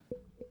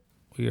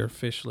We are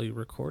officially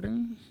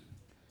recording.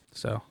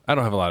 So I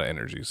don't have a lot of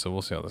energy, so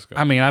we'll see how this goes.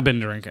 I mean, I've been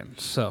drinking.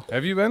 So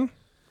Have you been?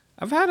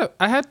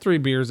 I had 3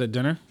 beers at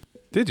dinner.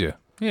 Did you?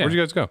 Yeah. Where'd you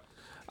guys go?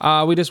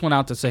 We just went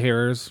out to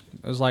Sahara's.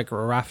 It was like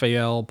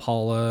Raphael,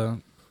 Paula,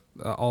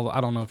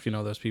 I don't know if you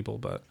know those people,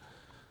 but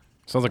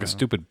Sounds like a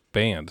stupid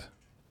band.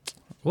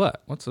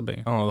 what? What's the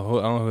band? I don't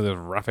know who the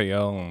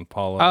Raphael and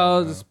Paula.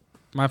 Oh, this is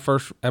my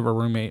first ever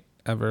roommate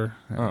ever.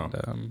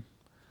 And,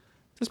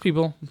 just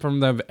people from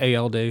the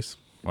AL days.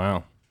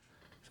 Wow.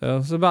 So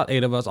it's about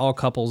 8 of us, all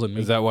couples and me.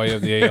 Is that why you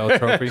have the AL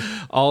trophy?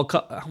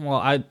 Well,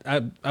 I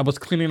was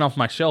cleaning off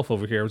my shelf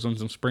over here. I was doing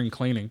some spring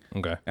cleaning.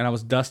 Okay. And I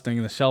was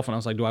dusting the shelf, and I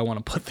was like, do I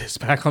want to put this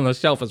back on the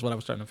shelf is what I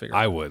was trying to figure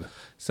out. I would.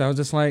 So I was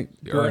just like,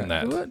 earned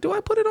that. Do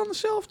I put it on the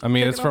shelf? I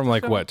mean, Take it's it from off the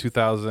like shelf? what,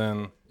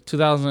 2000,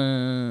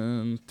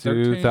 2013?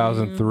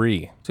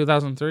 2003.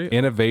 2003?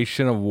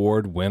 Innovation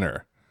Award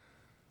winner.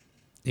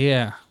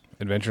 Yeah.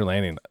 Adventure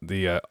Landing.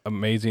 The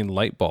amazing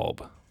light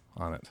bulb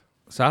on it.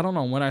 So I don't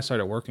know when I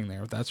started working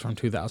there, if that's from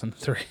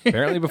 2003.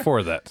 Apparently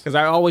before that. Because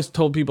I always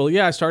told people,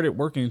 yeah, I started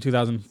working in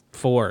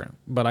 2004,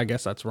 but I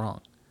guess that's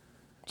wrong.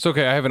 It's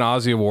okay. I have an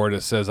Aussie award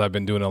that says I've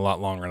been doing it a lot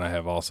longer than I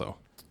have also.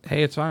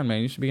 Hey, it's fine,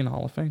 man. You should be in the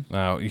Hall of Fame.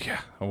 Oh,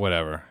 yeah.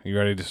 Whatever. You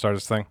ready to start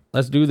this thing?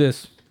 Let's do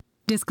this.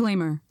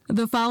 Disclaimer.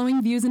 The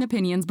following views and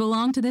opinions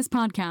belong to this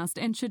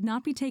podcast and should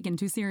not be taken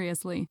too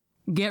seriously.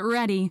 Get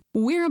ready.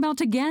 We're about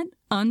to get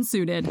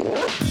unsuited.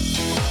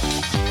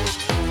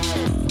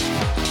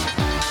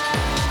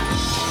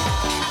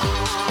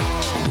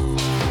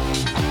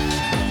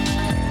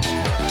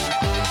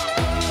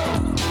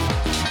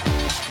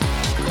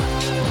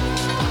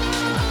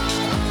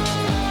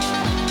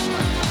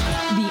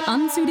 The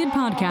Unsuited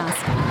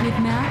Podcast with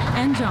Matt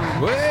and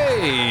John.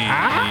 Way!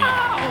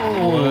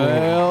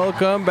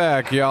 Welcome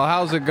back, y'all.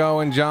 How's it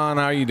going, John?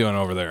 How you doing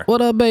over there?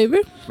 What up,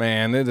 baby?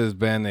 Man, it has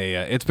been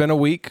it's been a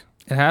week.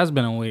 It has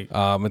been a week.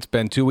 It's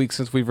been 2 weeks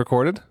since we've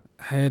recorded.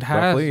 It has.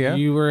 Roughly, yeah.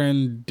 You were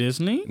in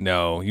Disney?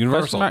 No,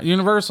 Universal.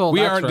 Universal. We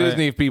that's aren't right.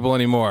 Disney people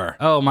anymore.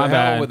 Oh, my The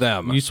hell bad. with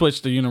them. You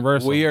switched to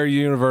Universal. We are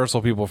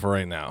Universal people for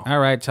right now. All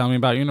right, tell me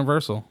about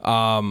Universal.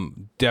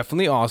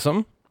 Definitely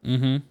awesome.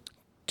 Mm-hmm.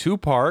 2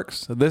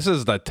 parks. This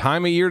is the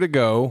time of year to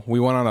go. We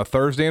went on a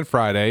Thursday and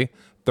Friday.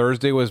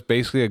 Thursday was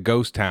basically a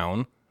ghost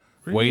town.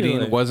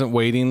 Really? Wasn't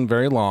waiting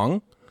very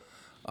long.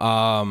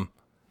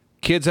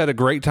 Kids had a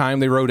great time.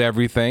 They rode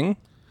everything.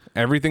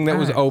 Everything that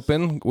was Nice.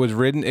 open was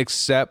ridden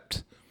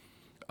except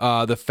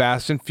the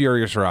Fast and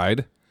Furious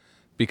ride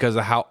because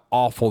of how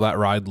awful that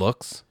ride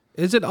looks.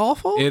 Is it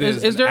awful? It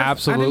is there? I didn't even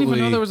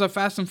absolutely- know there was a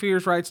Fast and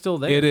Furious ride still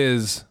there. It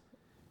is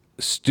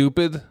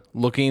stupid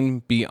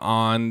looking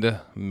beyond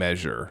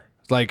measure.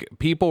 Like,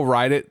 people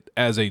ride it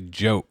as a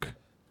joke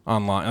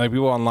online. Like,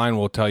 people online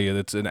will tell you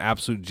it's an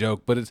absolute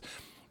joke, but it's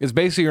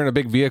basically you're in a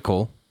big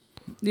vehicle.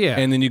 Yeah.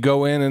 And then you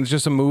go in and it's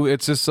just a movie.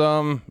 It's just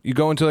you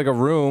go into like a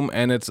room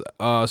and it's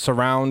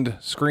surround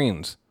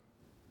screens.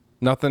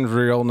 Nothing's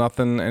real.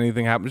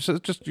 Anything happens. It's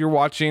just you're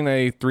watching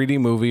a 3D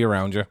movie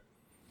around you.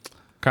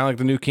 Kind of like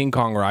the new King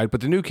Kong ride,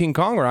 but the new King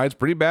Kong ride's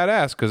pretty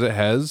badass because it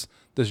has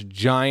this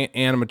giant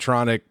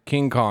animatronic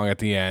King Kong at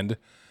the end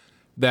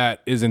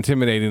that is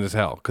intimidating as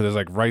hell because it's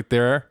like right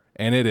there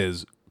and it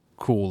is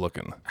cool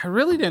looking. I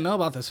really didn't know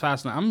about this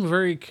Fast. I'm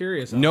very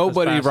curious. about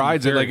Nobody this Fast and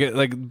rides it Furious.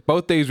 like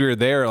both days we were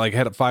there like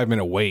had a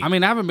 5-minute wait. I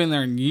mean, I haven't been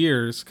there in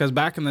years because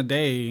back in the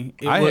day,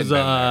 it I had was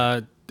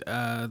been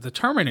the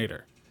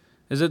Terminator.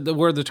 Is it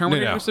where the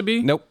Terminator No. used to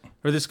be? Nope.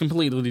 Or this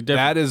completely different?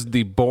 That is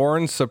the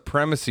Bourne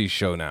Supremacy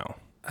show now.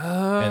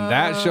 And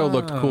that show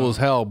looked cool as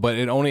hell, but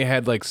it only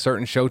had like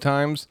certain show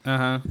times.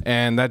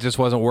 And that just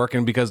wasn't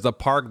working because the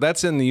park,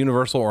 that's in the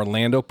Universal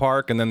Orlando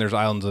Park, and then there's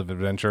Islands of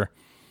Adventure.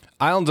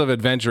 Islands of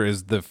Adventure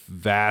is the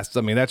vast,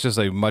 I mean, that's just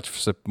a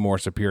much more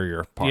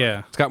superior park.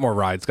 Yeah. It's got more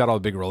rides. It's got all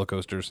the big roller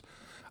coasters.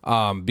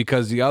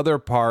 Because the other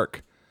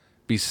park,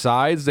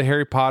 besides the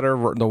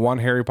the one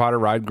Harry Potter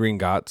ride,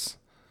 Gringotts,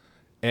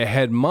 it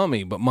had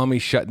Mummy, but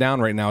Mummy's shut down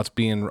right now. It's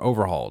being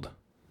overhauled.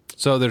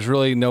 So there's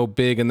really no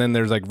big, and then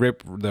there's like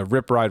the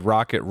Rip Ride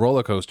Rocket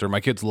roller coaster. My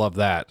kids love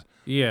that.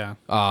 Yeah.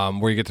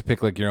 Where you get to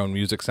pick like your own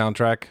music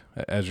soundtrack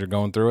as you're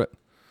going through it.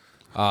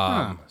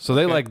 So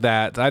they like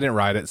that. I didn't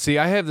ride it. See,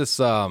 I have this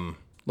little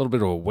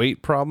bit of a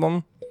weight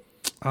problem,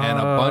 and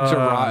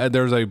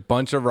there's a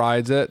bunch of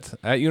rides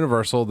at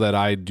Universal that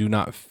I do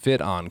not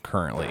fit on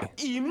currently.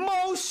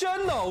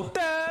 Emotional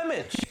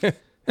damage.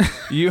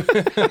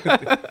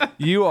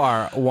 You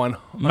are one.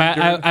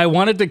 Matt, I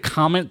wanted to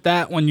comment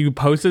that when you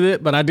posted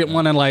it, but I didn't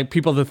want to like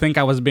people to think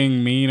I was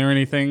being mean or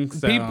anything.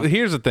 So.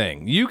 Here's the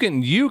thing: you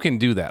can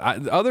do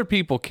that. Other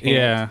people can't.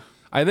 Yeah.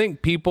 I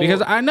think people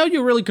Because I know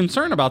you're really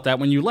concerned about that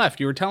when you left.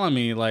 You were telling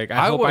me like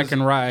I hope I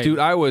can ride. Dude,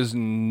 I was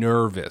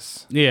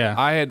nervous. Yeah.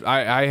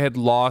 I had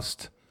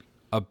lost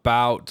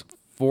about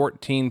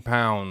 14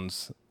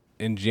 pounds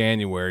in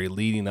January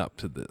leading up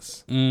to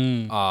this.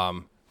 And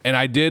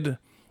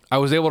I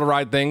was able to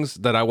ride things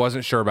that I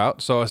wasn't sure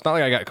about. So it's not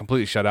like I got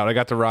completely shut out. I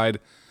got to ride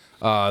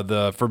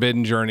the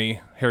Forbidden Journey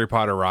Harry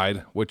Potter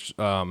ride, which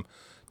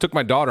took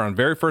my daughter on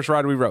very first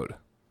ride we rode.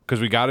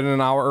 because we got in an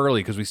hour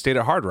early because we stayed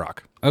at Hard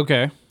Rock.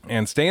 Okay.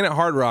 And staying at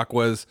Hard Rock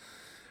was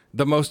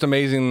the most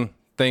amazing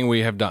thing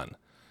we have done.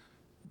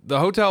 The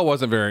hotel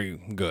wasn't very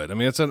good. I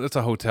mean, it's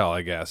a hotel,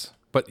 I guess.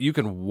 But you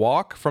can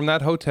walk from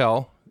that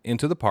hotel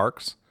into the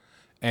parks,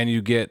 and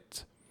you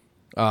get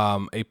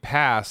a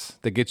pass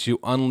that gets you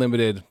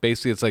unlimited.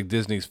 Basically, it's like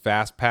Disney's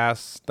Fast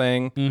Pass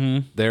thing.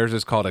 Mm-hmm. Theirs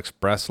is called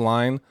Express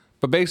Line.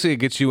 But basically, it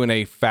gets you in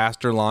a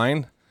faster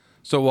line.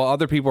 So while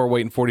other people are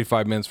waiting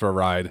 45 minutes for a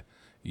ride,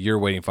 you're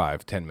waiting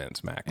 5-10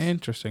 minutes max.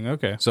 Interesting.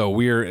 Okay. So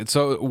it's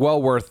so well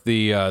worth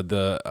the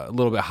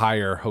little bit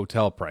higher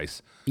hotel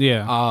price.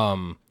 Yeah.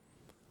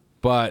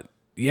 But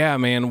yeah,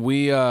 man,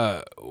 we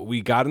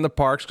got in the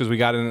parks because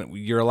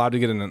you're allowed to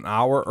get in an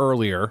hour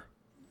earlier,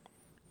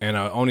 and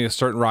only a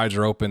certain rides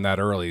are open that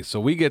early. So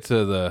we get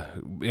to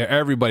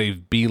everybody's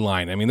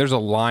beeline. I mean, there's a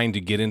line to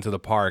get into the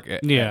park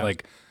at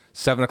like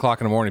 7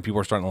 o'clock in the morning.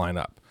 People are starting to line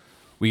up.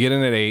 We get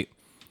in at 8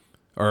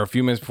 or a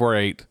few minutes before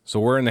 8.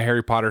 So we're in the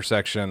Harry Potter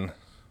section,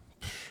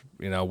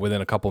 within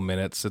a couple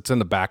minutes. It's in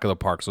the back of the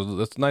park. So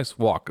it's a nice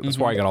walk. That's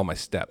why I got all my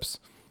steps.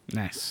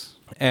 Nice.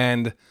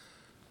 And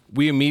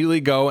we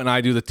immediately go and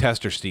I do the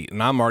tester seat,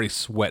 and I'm already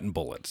sweating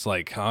bullets.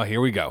 Like, oh, here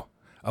we go.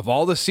 Of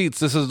all the seats,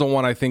 this is the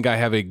one I think I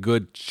have a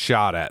good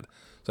shot at.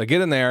 So I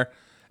get in there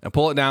and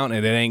pull it down,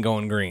 and it ain't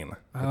going green.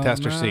 The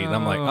tester seat. And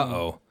I'm like,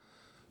 uh-oh.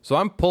 So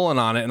I'm pulling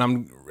on it,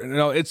 and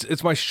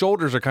it's my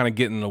shoulders are kind of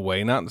getting in the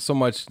way, not so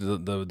much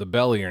the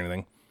belly or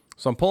anything.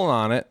 So I'm pulling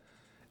on it,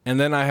 and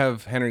then I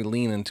have Henry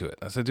lean into it.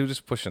 I said, dude,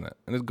 just pushing it.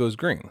 And it goes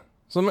green.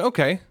 So I'm like,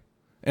 okay.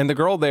 And the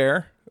girl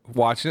there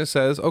watching it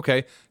says,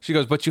 okay. She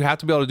goes, but you have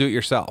to be able to do it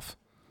yourself.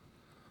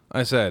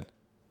 I said,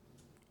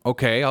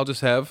 okay, I'll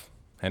just have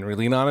Henry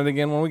lean on it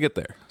again when we get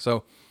there.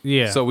 So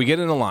we get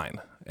in the line,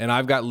 and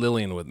I've got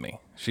Lillian with me.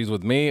 She's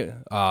with me.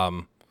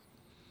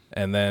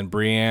 And then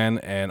Brienne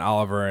and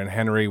Oliver and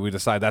Henry, we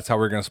decide that's how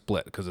we're going to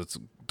split because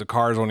the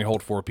cars only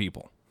hold 4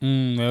 people.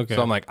 Okay.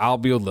 So I'm like, I'll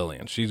be with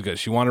Lillian. She's good.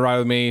 She wanted to ride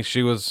with me.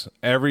 She was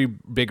every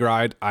big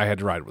ride, I had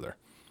to ride with her.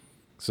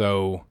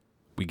 So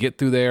we get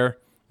through there,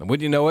 and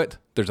wouldn't you know it,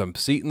 there's a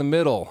seat in the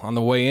middle on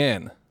the way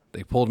in.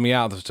 They pulled me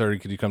out. They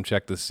said, could you come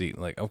check this seat?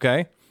 I'm like,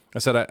 okay. I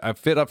said, I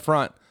fit up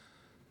front,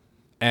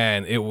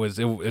 and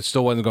it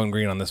still wasn't going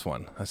green on this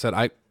one. I said,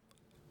 I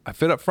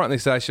fit up front, and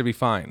they said I should be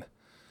fine.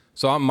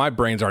 So my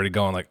brain's already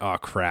going like, oh,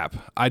 crap.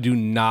 I do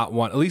not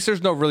want... At least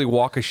there's no really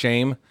walk of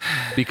shame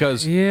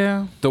because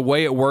the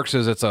way it works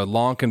is it's a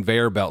long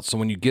conveyor belt. So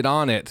when you get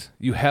on it,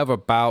 you have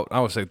about, I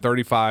would say,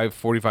 35,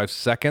 45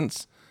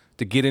 seconds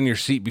to get in your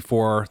seat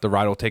before the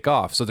ride will take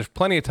off. So there's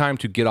plenty of time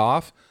to get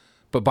off,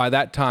 but by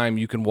that time,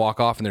 you can walk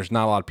off and there's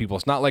not a lot of people.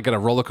 It's not like at a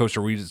roller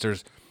coaster where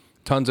there's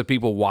tons of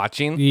people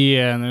watching.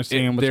 Yeah, and they're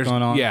seeing what's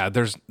going on. Yeah,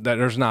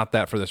 there's not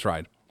that for this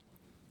ride.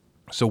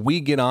 So we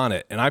get on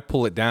it, and I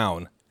pull it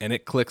down, and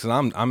it clicks,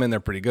 and I'm in there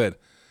pretty good.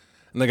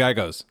 And the guy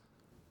goes,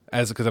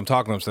 because I'm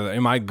talking to him, said,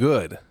 am I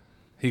good?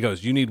 He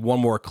goes, you need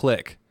one more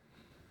click.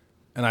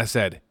 And I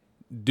said,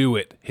 do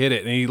it, hit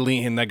it.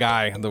 And the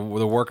guy, the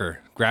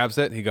worker, grabs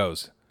it.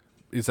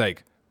 He's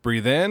like,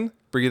 breathe in,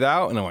 breathe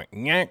out. And I went,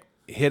 yank,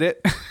 hit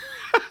it.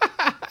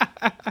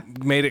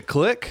 Made it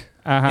click.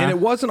 And it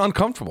wasn't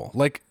uncomfortable.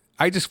 Like,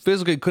 I just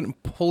physically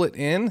couldn't pull it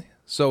in.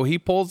 So he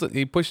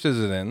pushes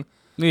it in.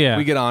 Yeah.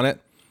 We get on it.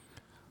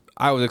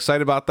 I was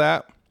excited about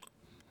that.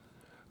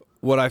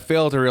 What I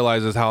failed to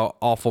realize is how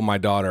awful my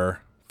daughter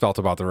felt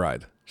about the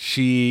ride.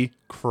 She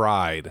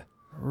cried.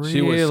 Really?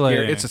 She was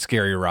scared. It's a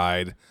scary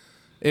ride.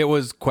 It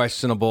was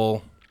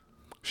questionable.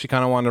 She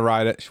kind of wanted to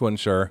ride it. She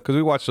wasn't sure because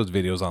we watched those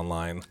videos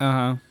online.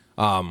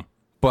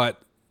 But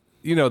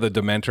the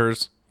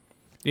Dementors.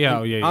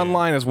 Yeah.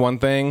 Online is one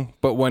thing,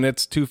 but when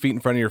it's 2 feet in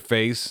front of your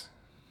face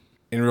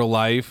in real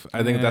life,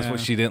 I think that's what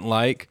she didn't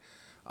like.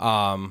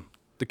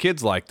 The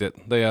kids liked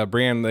it.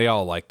 Brienne, they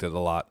all liked it a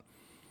lot.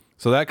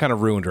 So that kind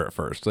of ruined her at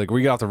first. Like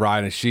we got off the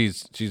ride and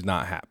she's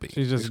not happy.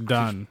 She's just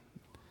done.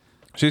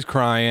 She's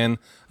crying.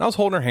 I was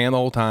holding her hand the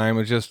whole time.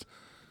 It's just,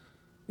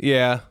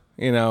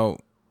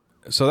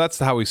 so that's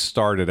how we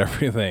started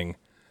everything.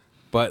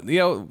 But,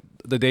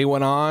 the day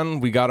went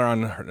on. We got her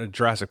on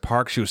Jurassic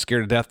Park. She was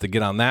scared to death to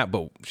get on that,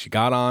 but she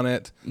got on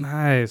it.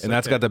 Nice. And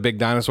that's got the big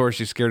dinosaur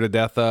she's scared to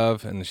death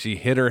of. And she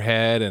hit her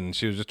head and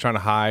she was just trying to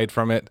hide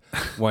from it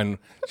when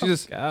she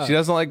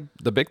doesn't like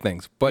the big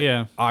things.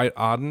 But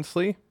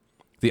honestly,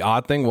 the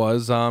odd thing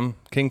was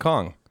King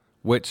Kong,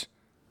 which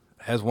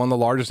has one of the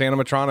largest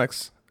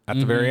animatronics at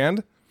the very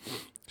end.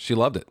 She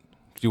loved it.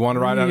 She wanted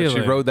to ride on it. She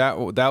rode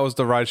that. That was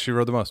the ride she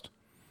rode the most.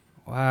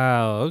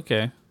 Wow.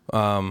 Okay.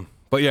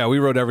 But yeah, we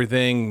rode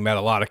everything, met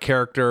a lot of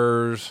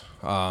characters.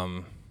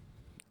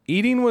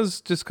 Eating was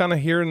just kind of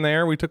here and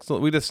there. We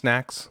did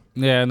snacks.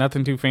 Yeah,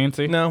 nothing too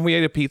fancy. No, we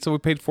ate a pizza. We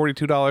paid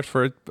 $42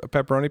 for a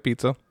pepperoni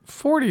pizza.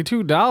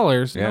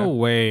 $42? Yeah. No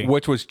way.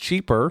 Which was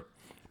cheaper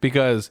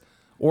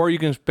or you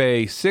can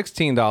pay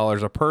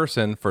 $16 a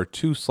person for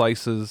 2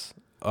 slices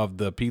of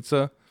the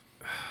pizza.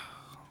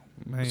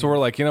 Man. So we're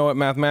like, you know what,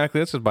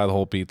 mathematically, let's just buy the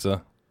whole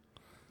pizza.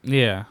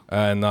 Yeah.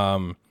 And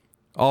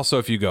also,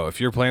 if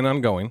you're planning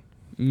on going,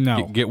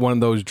 No. Get one of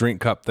those drink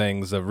cup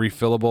things, free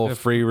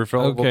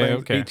refillable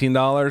things. okay.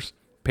 $18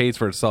 pays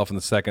for itself in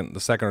the second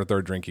or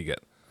third drink you get.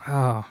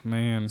 Oh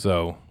man.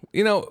 So,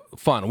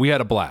 fun. We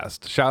had a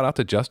blast. Shout out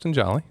to Justin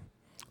Jolly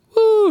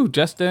Woo,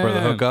 Justin. for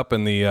the hookup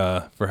and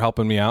the for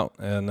helping me out,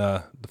 and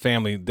the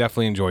family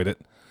definitely enjoyed it.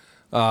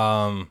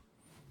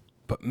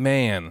 But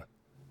man,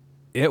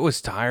 it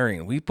was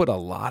tiring. We put a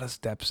lot of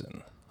steps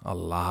in, a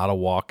lot of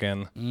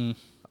walking.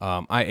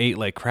 I ate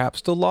like crap.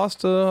 Still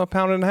lost 1.5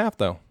 pounds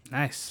though.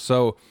 Nice.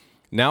 So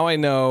now I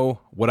know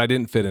what I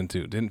didn't fit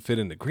into. Didn't fit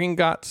into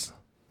Gringotts.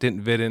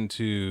 Didn't fit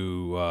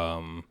into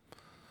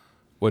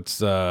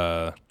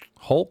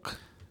Hulk.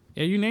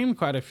 Yeah, you named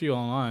quite a few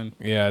online.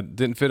 Yeah,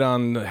 didn't fit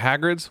on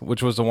Hagrid's,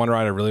 which was the one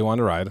ride I really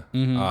wanted to ride.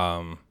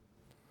 Yeah,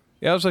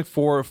 it was like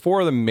four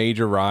of the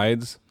major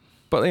rides.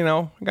 But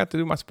I got to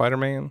do my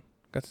Spider-Man.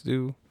 Got to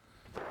do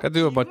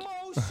a bunch.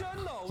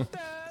 Emotional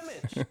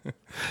damage.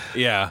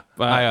 Yeah,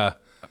 but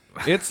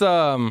it's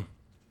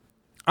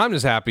I'm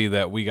just happy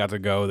that we got to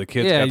go. The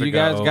kids got to go. You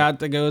guys got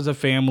to go as a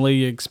family.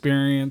 You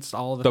experienced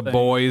all the things.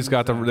 Boys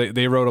got to.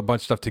 They rode a bunch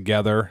of stuff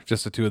together.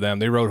 Just the two of them.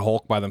 They rode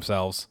Hulk by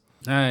themselves.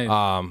 Nice.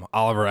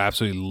 Oliver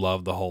absolutely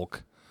loved the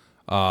Hulk.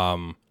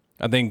 I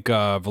think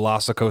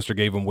Velocicoaster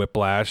gave him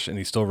whiplash, and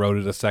he still rode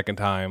it a second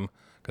time.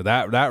 Cause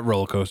that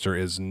roller coaster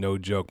is no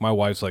joke. My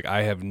wife's like,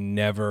 I have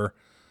never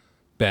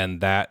been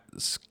that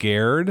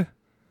scared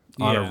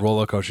on a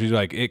roller coaster. She's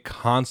like, it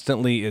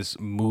constantly is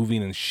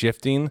moving and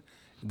shifting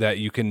that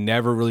you can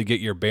never really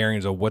get your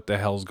bearings of what the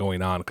hell's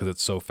going on because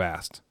it's so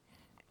fast.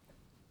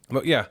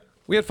 But yeah,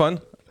 we had fun.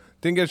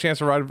 Didn't get a chance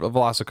to ride a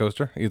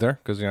Velocicoaster either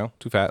because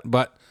too fat.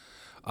 But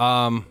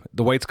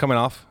the weight's coming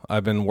off.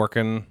 I've been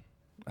working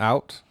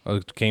out. I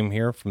came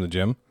here from the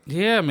gym.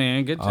 Yeah,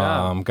 man. Good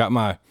job.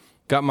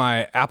 Got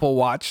my Apple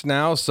Watch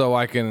now, so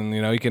I can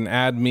you can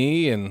add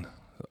me and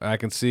I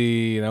can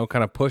see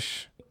kind of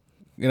push.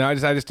 I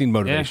just need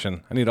motivation. Yeah.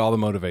 I need all the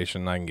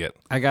motivation I can get.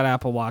 I got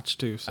Apple Watch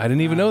too. So I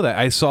didn't even know that.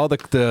 I saw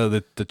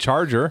the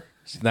charger.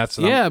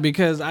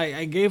 Because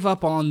I gave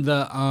up on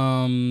the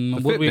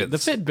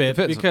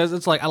Fitbit because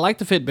it's like I like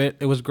the Fitbit.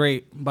 It was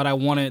great, but I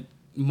wanted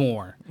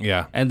more.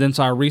 Yeah. And then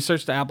so I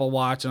researched the Apple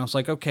Watch and I was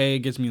like, okay, it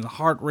gives me the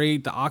heart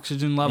rate, the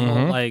oxygen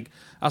level. Like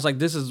I was like,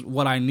 this is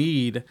what I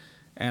need.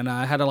 And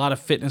I had a lot of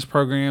fitness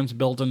programs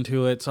built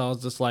into it. So I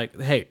was just like,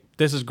 hey,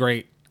 this is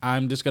great.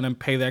 I'm just going to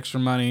pay the extra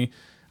money.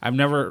 I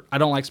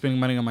don't like spending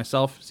money on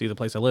myself. See the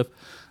place I live.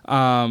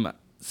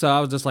 So I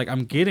was just like,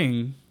 I'm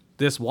getting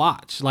this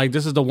watch. Like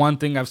this is the one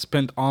thing I've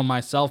spent on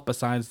myself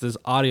besides this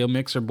audio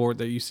mixer board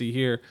that you see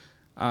here.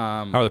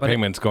 How are the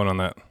payments going on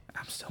that?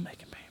 I'm still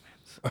making payments.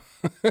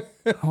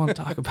 I don't want to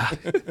talk about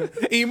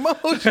it.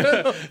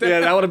 Emotional.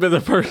 Yeah, that would have been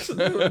the first.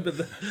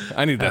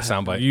 I need that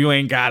soundbite. You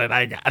ain't got it.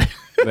 I got it.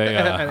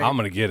 I'm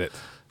gonna get it.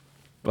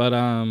 But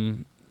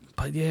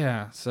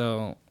yeah.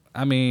 So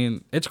I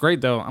mean, it's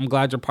great though. I'm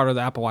glad you're part of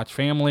the Apple Watch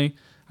family.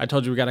 I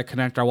told you we got to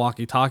connect our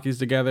walkie-talkies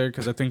together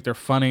because I think they're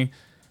funny.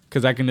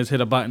 Because I can just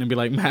hit a button and be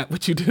like, Matt,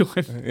 what you doing?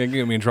 It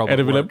get me in trouble. And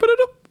it'll be like,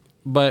 ba-da-da.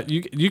 But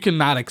you can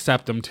not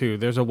accept them too.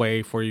 There's a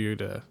way for you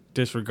to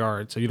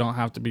disregard, so you don't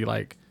have to be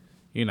like,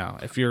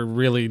 if you're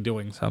really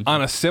doing something.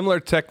 On a similar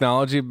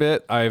technology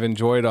bit, I've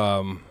enjoyed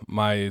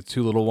my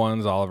two little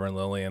ones, Oliver and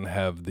Lillian,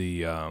 have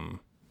the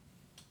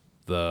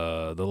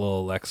little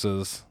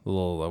Alexas, the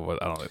little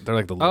I don't know, they're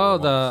like the little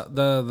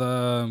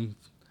ones.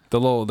 The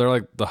little, they're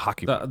like the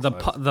hockey pods.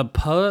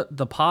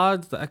 The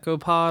pods, the Echo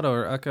Pod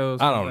or Echo.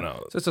 I don't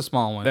know. It's just a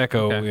small one.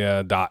 Echo, okay.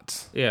 yeah,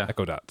 dots. Yeah.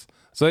 Echo Dots.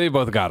 So they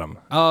both got them.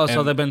 Oh,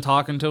 so they've been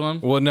talking to him?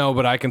 Well, no,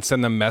 but I can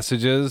send them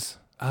messages.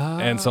 Oh.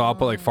 And so I'll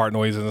put like fart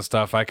noises and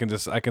stuff. I can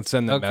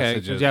send them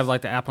messages. Okay, do you have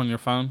like the app on your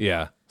phone?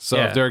 Yeah. So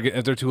if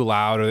they're too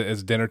loud or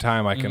it's dinner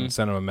time, I can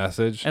send them a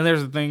message. And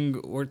there's a thing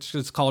where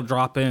it's called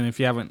drop in if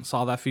you haven't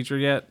saw that feature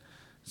yet.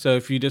 So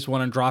if you just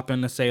want to drop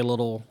in to say a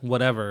little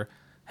whatever,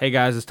 hey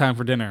guys, it's time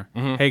for dinner.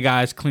 Hey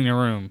guys, clean your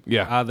room.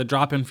 Yeah. The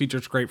drop in feature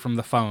is great from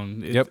the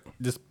phone.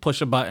 Just push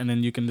a button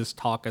and you can just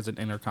talk as an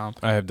intercom.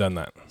 I have done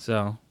that.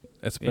 So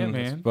it's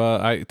been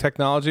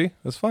technology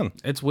is fun.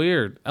 It's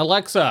weird.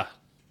 Alexa,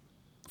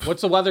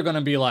 what's the weather going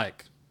to be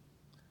like?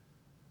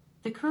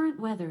 The current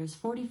weather is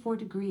 44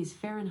 degrees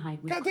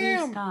Fahrenheit with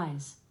clear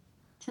skies.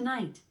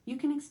 Tonight, you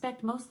can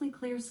expect mostly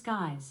clear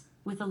skies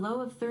with a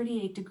low of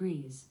 38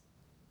 degrees.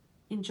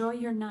 Enjoy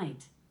your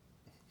night.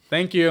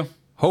 Thank you.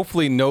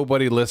 Hopefully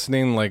nobody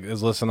listening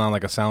is listening on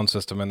like a sound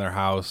system in their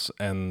house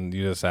and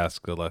you just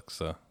ask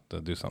Alexa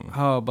to do something.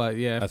 Oh, but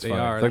yeah, that's if they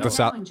funny. are.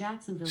 Like in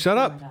Jacksonville, Shut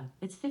Florida. up.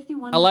 It's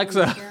 51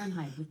 Alexa. degrees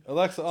Fahrenheit with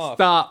Alexa off.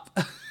 Stop.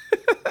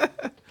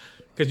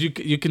 Because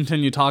you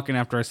continue talking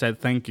after I said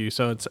thank you,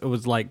 so it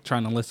was like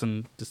trying to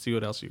listen to see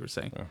what else you were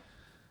saying. Yeah.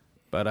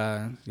 But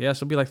yeah,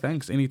 so be like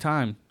thanks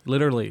anytime,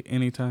 literally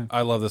anytime.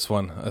 I love this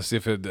one. Let's see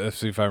if I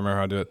remember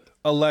how to do it.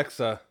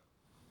 Alexa,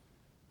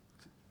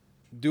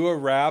 do a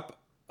rap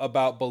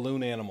about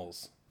balloon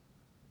animals.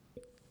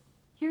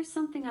 Here's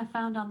something I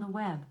found on the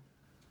web.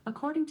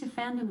 According to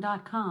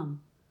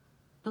fandom.com,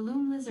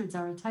 balloon lizards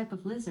are a type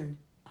of lizard,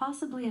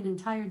 possibly an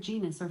entire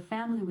genus or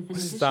family with an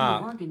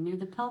Stop. additional organ near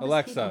the pelvis.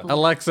 Alexa. capable-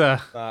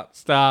 Alexa, Stop.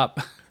 stop.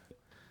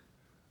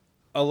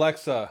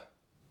 Alexa,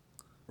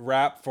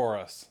 rap for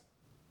us.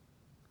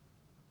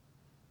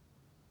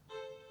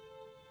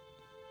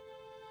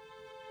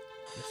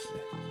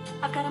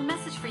 I've got a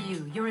message for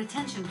you. Your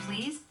attention,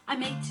 please. I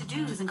make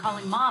to-dos and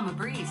calling mom a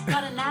breeze.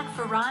 Got a knack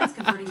for rhymes,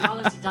 converting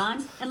dollars to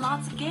dimes, and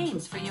lots of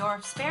games for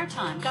your spare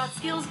time. Got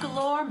skills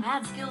galore,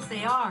 mad skills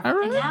they are.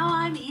 And now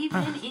I'm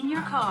even in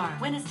your car.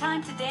 When it's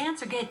time to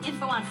dance or get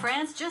info on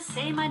friends, just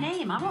say my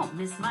name. I won't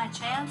miss my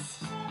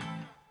chance.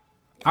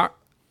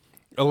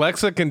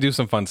 Alexa can do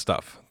some fun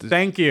stuff.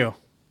 Thank you.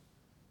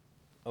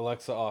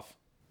 Alexa off.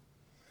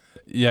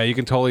 Yeah, you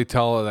can totally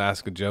tell her to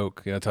ask a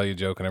joke. Tell you a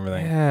joke and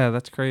everything. Yeah,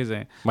 that's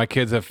crazy. My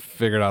kids have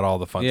figured out all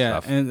the fun Yeah,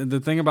 stuff. and the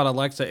thing about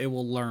Alexa, it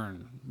will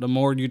learn. The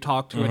more you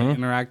talk to it and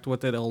interact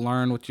with it, it'll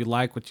learn what you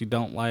like, what you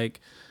don't like.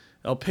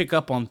 It'll pick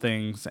up on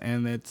things,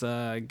 and it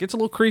gets a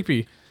little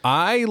creepy.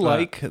 I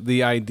like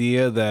the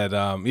idea that,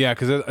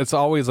 because it's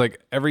always like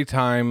every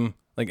time,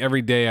 like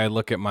every day I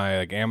look at my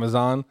like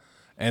Amazon,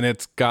 and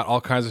it's got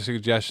all kinds of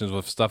suggestions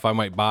with stuff I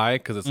might buy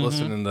because it's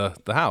listed in the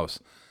house.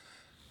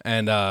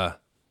 And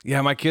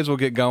my kids will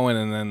get going,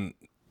 and then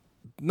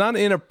not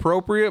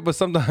inappropriate, but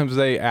sometimes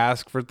they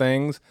ask for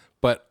things,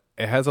 but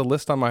it has a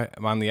list on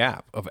the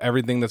app of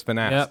everything that's been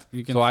asked. Yep,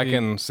 you can so I see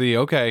can see,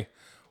 okay,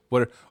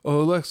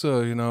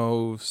 Alexa,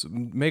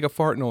 make a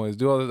fart noise,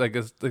 do all this, like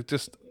it's like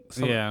just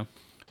Yeah.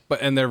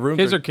 But and their rooms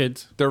Kids are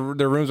kids. Their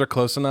rooms are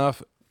close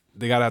enough.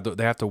 They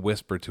have to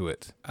whisper to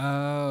it.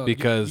 Oh,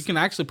 Because- you can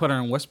actually put her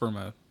in whisper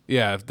mode.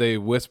 Yeah, if they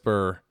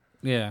whisper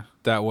Yeah,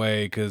 that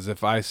way, because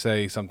if I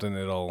say something,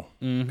 it'll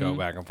go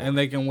back and forth. and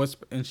they can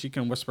whisper, and she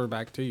can whisper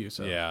back to you.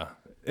 So Yeah,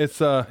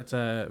 it's it's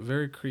a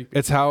very creepy.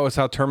 it's how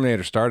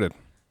Terminator started.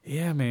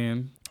 Yeah,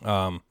 man.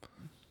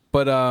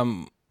 But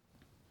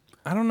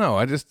I don't know.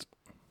 I just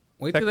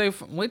Wait till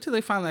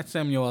they find that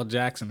Samuel L.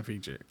 Jackson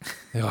feature.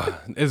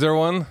 is there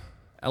one?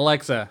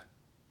 Alexa,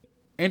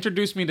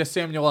 introduce me to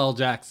Samuel L.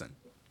 Jackson.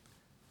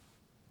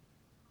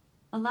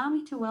 Allow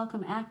me to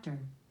welcome actor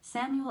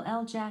Samuel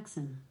L.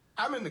 Jackson.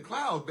 I'm in the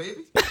cloud,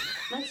 baby.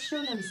 Let's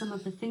show them some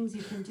of the things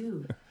you can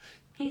do.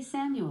 Hey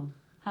Samuel,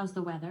 how's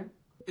the weather?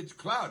 It's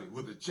cloudy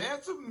with a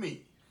chance of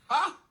me.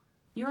 Ha!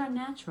 You're a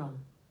natural.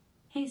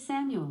 Hey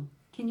Samuel,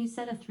 can you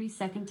set a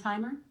 3-second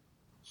timer?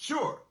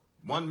 Sure.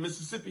 1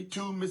 Mississippi,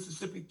 2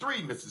 Mississippi,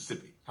 3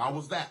 Mississippi. How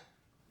was that?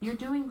 You're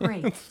doing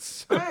great.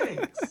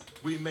 Thanks.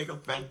 We make a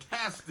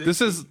fantastic.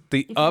 This is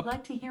the If you'd up.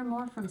 like to hear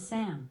more from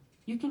Sam,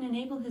 you can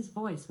enable his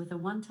voice with a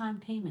one-time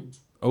payment.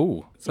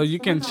 Oh, So you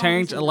can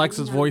change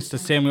Alexa's voice to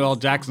Samuel L.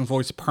 Jackson's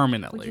voice Would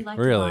permanently. you like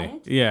Really? to buy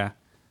it? Yeah.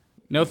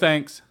 No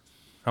thanks.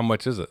 how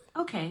much is it?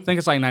 Okay. I think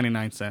it's like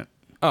 99 cents.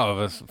 Oh,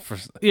 that's for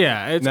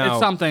Yeah, it's Now-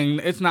 something.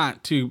 It's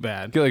not too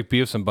bad. get like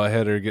Beavis and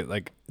Butthead or get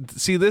like.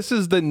 See, this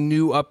is the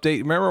new update.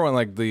 Remember when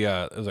like the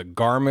it was a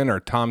Garmin or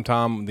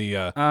TomTom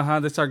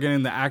They start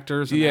getting the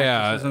actors. And yeah,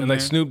 actresses in and like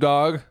there. Snoop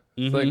Dogg.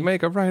 It's like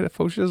make a right at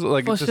Foshiz.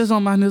 Like Oh, it's shiz just,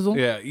 on my nizzle.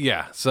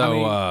 yeah.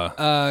 So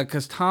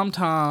Because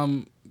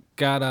Tom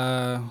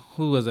got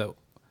who was it?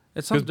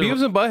 It's because something.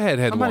 Beavis and Butthead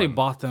had Somebody one.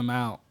 bought them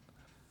out.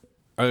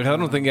 I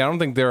don't think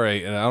they're a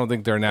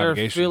They're navigation.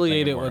 thing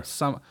affiliated anymore. with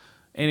some.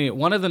 Anyway,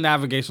 one of the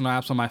navigational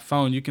apps on my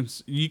phone, you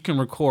can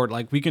record,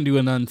 like we can do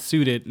an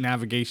unsuited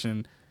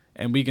navigation,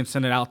 and we can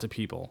send it out to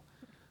people.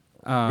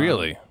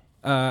 Really?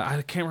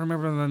 I can't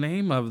remember the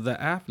name of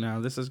the app now.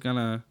 This is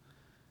gonna,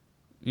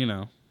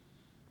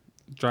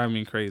 drive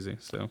me crazy.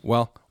 So.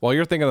 Well, while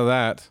you're thinking of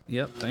that,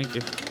 Yep. Thank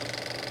you.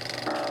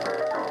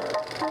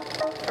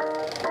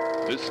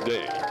 This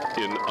day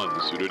in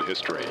Unsuited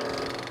History.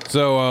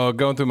 so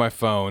going through my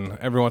phone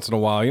every once in a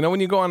while, when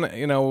you go on,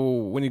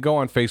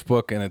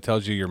 Facebook and it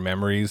tells you your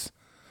memories.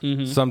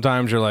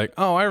 Sometimes you're like,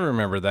 oh, I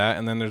remember that,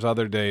 and then there's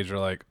other days you're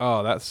like,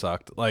 oh, that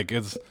sucked. Like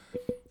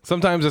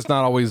sometimes it's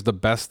not always the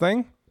best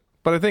thing,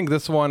 but I think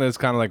this one is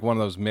kind of like one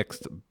of those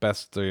mixed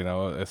best.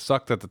 It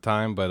sucked at the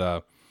time,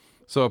 but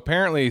so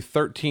apparently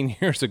 13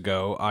 years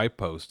ago I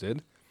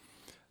posted.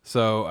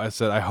 So I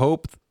said, I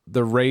hope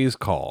the Rays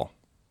call.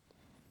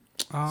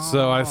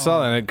 So I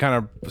saw that,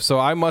 and so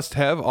I must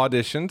have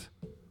auditioned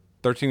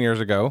 13 years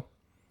ago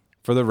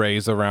for the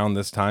Rays around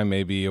this time,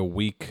 maybe a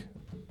week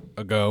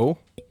ago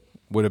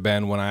would have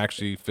been when I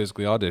actually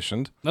physically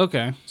auditioned.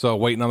 Okay. So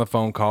waiting on the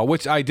phone call,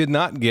 which I did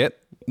not get.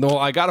 No,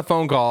 I got a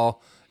phone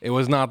call. It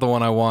was not the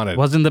one I wanted.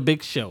 Wasn't the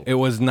big show. It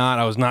was not.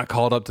 I was not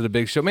called up to the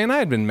big show. Man, I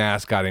had been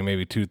mascotting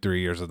maybe 2-3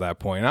 years at that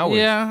point. I was.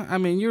 Yeah, I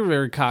mean, you're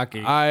very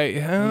cocky. I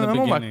don't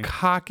know about beginning.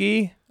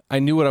 cocky. I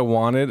knew what I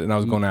wanted, and I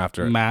was going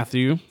after it.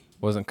 Matthew.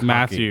 Wasn't cocky.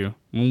 Matthew,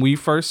 when we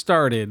first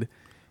started,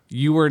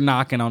 you were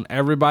knocking on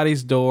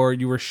everybody's door.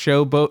 You were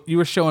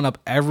showing up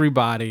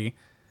everybody.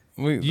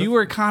 You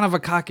were kind of a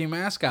cocky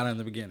mascot in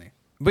the beginning.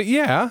 But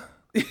yeah.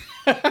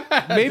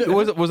 Maybe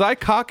was I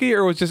cocky,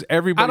 or was just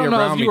everybody I don't know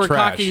around if you me were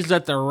trash? cocky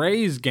at the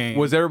Rays game.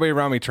 Was everybody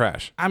around me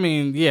trash? I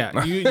mean,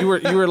 yeah, you were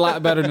a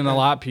lot better than a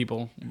lot of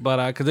people,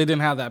 but because they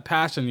didn't have that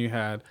passion you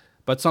had.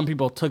 But some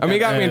people took I mean, he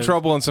that got me in as-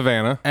 trouble in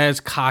Savannah. as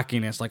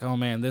cockiness. Like, oh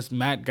man, this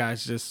Matt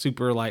guy's just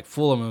super like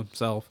full of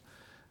himself.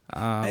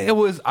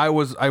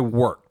 I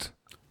worked,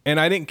 and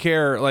I didn't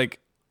care. Like,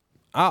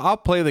 I'll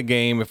play the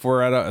game if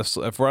we're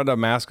at a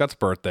mascot's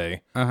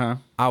birthday. I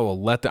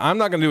will let I'm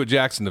not gonna do what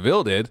Jackson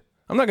DeVille did.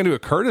 I'm not gonna do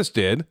what Curtis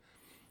did,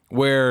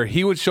 where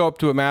he would show up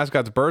to a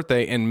mascot's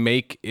birthday and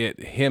make it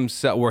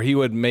himself, where he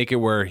would make it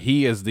where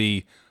he is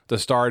the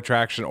star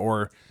attraction,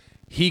 or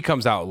he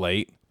comes out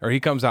late, or he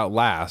comes out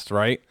last,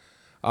 right?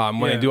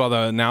 When they do all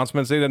the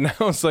announcements, they'd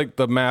announce like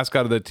the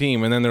mascot of the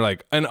team, and then they're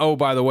like, and oh,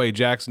 by the way,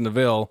 Jackson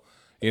DeVille,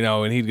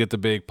 and he'd get the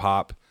big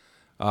pop.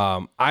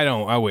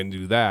 I wouldn't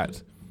do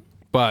that.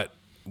 But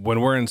when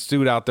we're in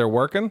suit out there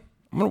working,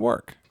 I'm gonna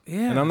work.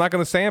 Yeah. And I'm not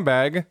gonna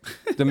sandbag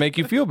to make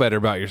you feel better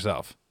about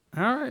yourself.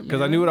 All right,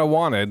 Because I knew what I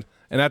wanted.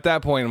 And at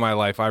that point in my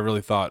life, I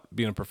really thought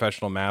being a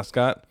professional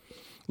mascot.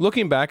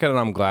 Looking back at it,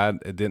 I'm glad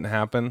it didn't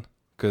happen,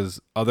 because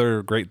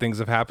other great things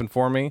have happened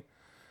for me.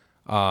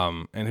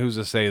 And who's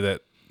to say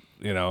that,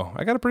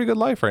 I got a pretty good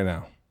life right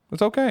now.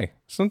 It's okay.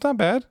 It's not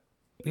bad.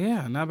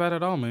 Yeah, not bad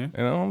at all, man.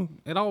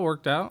 It all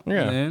worked out.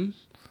 Yeah. And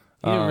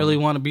you didn't really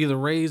want to be the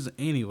Rays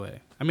anyway.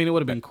 I mean, it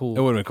would have been cool.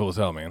 It would have been cool as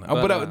hell, man.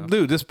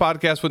 Dude, this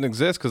podcast wouldn't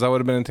exist because I would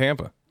have been in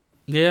Tampa.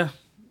 Yeah.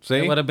 See?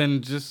 It would have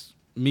been just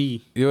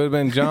me. You would have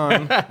been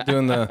John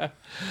doing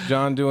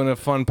a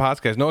fun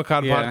podcast. Know what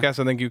kind of podcast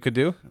I think you could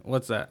do?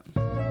 What's that?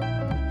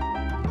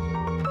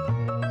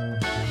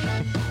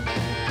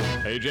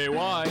 Hey,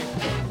 JY,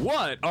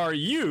 what are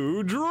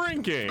you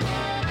drinking?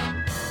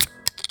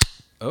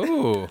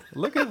 Oh,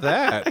 look at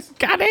that.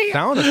 Got it.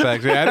 Sound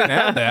effects. I didn't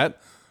have that.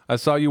 I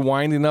saw you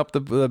winding up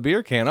the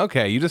beer can.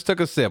 Okay, you just took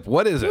a sip.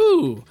 What is it?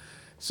 Ooh.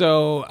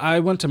 So I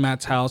went to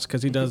Matt's house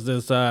because he does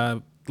this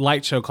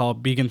light show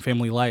called Vegan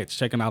Family Lights.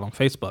 Check it out on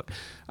Facebook.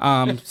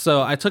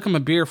 So I took him a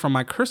beer from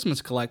my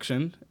Christmas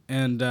collection,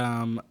 and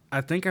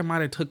I think I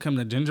might have took him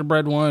the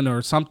gingerbread one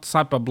or some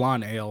type of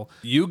blonde ale.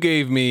 You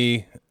gave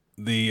me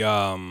the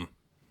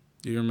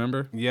Do you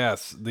remember?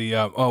 yes, the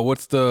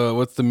what's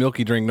the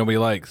milky drink nobody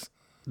likes?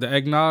 The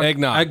eggnog?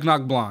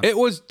 Eggnog blonde. It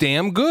was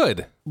damn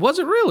good. Was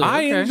it really?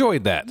 I Okay.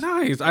 enjoyed that.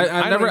 Nice. I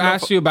don't never even know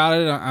asked you about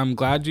it. I'm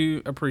glad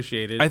you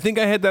appreciate it. I think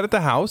I had that at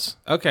the house,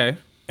 Okay.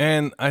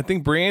 and I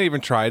think Brianne even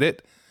tried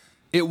it.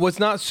 It was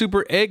not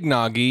super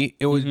eggnoggy.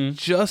 It was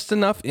just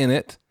enough in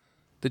it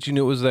that you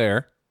knew it was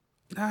there,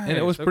 and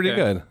it was pretty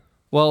good.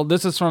 Well,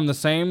 this is from the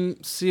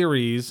same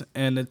series,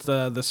 and it's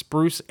the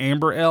Spruce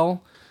Amber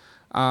Ale.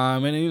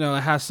 And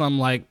it has some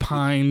like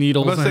pine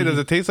needles. I was about to say, in does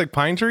it taste like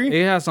pine tree?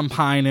 It has some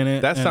pine in it.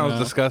 That and, sounds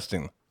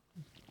disgusting.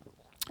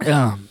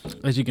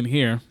 as you can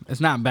hear, it's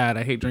not bad.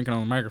 I hate drinking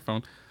on the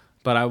microphone,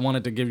 but I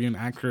wanted to give you an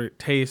accurate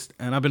taste,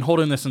 and I've been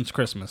holding this since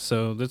Christmas.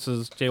 So this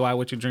is JY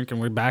What You Drinking.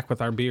 We're back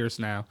with our beers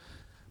now,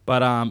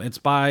 but it's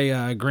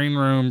by Green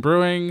Room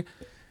Brewing.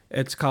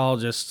 It's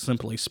called just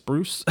simply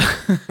Spruce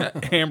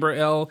Amber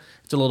Ale.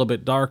 It's a little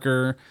bit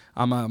darker.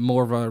 I'm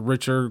more of a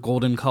richer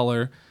golden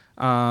color.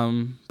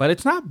 But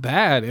it's not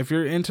bad if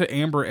you're into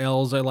amber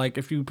ales. Like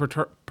if you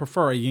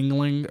prefer a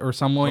Yingling or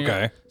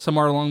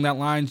somewhere along that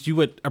lines, you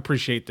would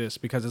appreciate this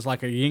because it's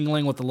like a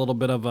Yingling with a little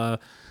bit of a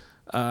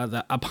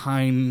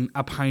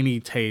piney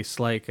taste.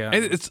 Like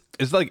It's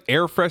like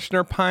air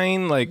freshener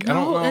pine. Like I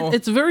don't know.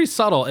 It's very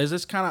subtle. Is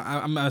this kind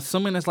of? I'm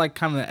assuming it's like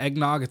kind of the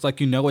eggnog. It's like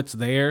it's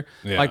there.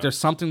 Yeah. Like there's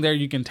something there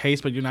you can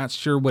taste, but you're not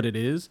sure what it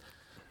is.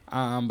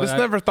 But Just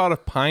never thought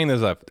of pine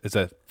as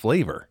a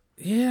flavor.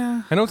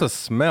 Yeah. I know it's a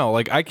smell.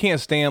 Like I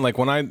can't stand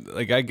when I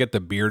get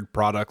the beard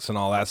products and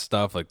all that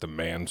stuff, like the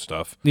man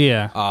stuff.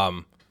 Yeah.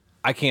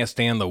 I can't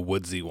stand the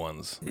woodsy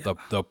ones,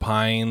 the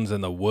pines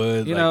and the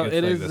wood. You like, know, it's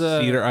it like is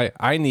the cedar.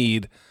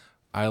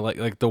 I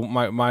like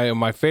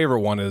my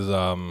favorite one is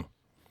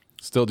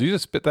still. Do you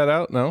just spit that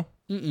out? No,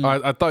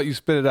 I thought you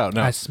spit it out.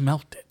 No, I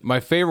smelt it. my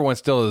favorite one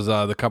still is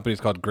the company's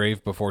called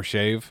Grave Before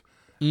Shave,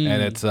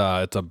 and it's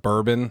a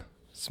bourbon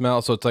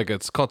smell. So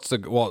it's called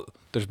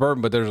there's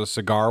bourbon, but there's a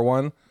cigar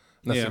one.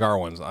 And the cigar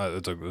one's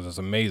it's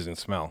an amazing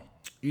smell.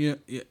 Yeah,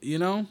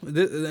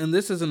 and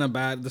this isn't a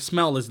bad. The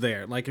smell is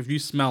there. Like if you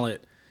smell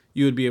it,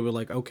 you would be able to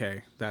like,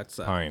 okay, that's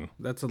Pine.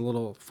 That's a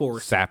little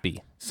forced.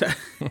 Sappy.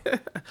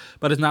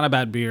 But it's not a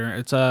bad beer.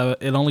 It's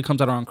it only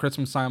comes out around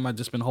Christmas time. I've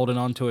just been holding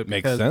on to it.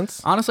 Makes because,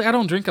 sense. Honestly, I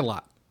don't drink a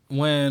lot.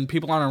 When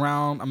people aren't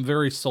around, I'm a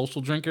very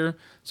social drinker.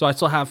 So I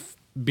still have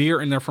beer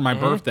in there for my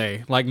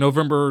birthday, like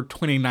November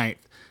 29th.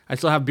 I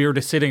still have beer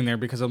just sitting there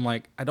because I'm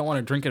like, I don't want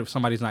to drink it if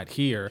somebody's not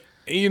here.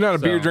 You're not a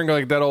beer drinker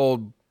like that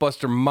old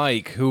Buster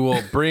Mike who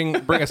will bring a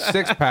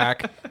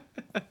 6-pack,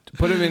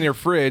 put it in your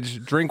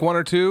fridge, drink one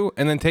or two,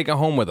 and then take it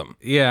home with them.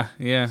 Yeah.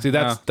 See,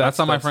 that's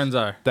how my friends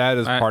are. That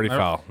is party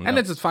foul. And No.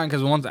 it's just fine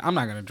because I'm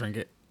not gonna drink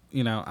it.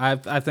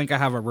 I think I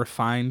have a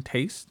refined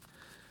taste,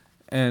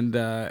 and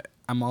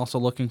I'm also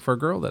looking for a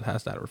girl that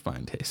has that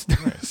refined taste.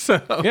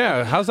 So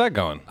Yeah, how's that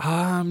going?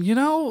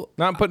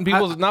 Not putting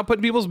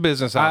people's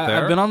business out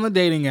there. I've been on the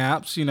dating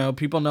apps.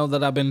 People know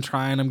that I've been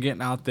trying. I'm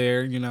getting out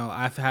there.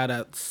 I've had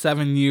a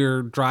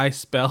 7-year dry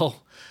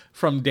spell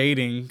from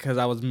dating because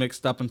I was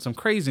mixed up in some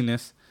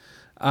craziness.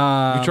 You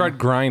tried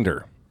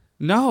Grindr.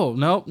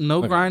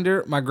 No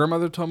Grinder. My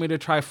grandmother told me to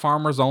try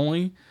Farmers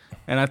Only,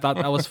 and I thought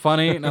that was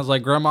funny. And I was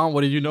like, Grandma,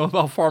 what do you know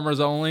about Farmers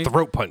Only?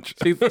 Throat punch.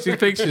 She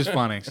thinks she's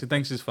funny.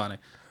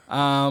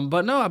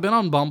 But no, I've been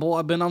on Bumble.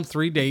 I've been on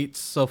 3 dates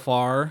so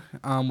far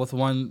with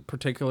one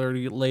particular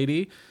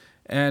lady,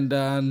 and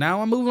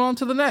now I'm moving on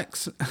to the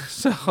next.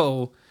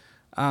 So,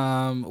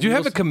 do you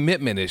have a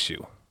commitment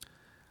issue?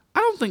 I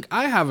don't think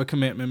I have a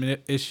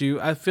commitment issue.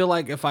 I feel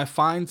like if I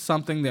find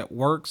something that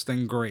works,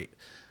 then great.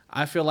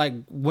 I feel like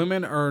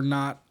women are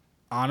not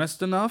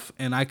honest enough,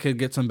 and I could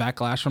get some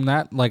backlash from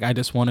that. Like, I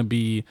just want to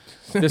be...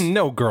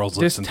 No girls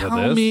listen to this.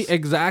 Tell me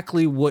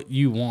exactly what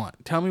you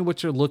want. Tell me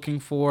what you're looking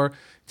for.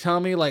 Tell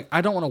me, like,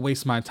 I don't want to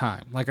waste my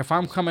time. Like, if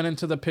I'm coming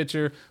into the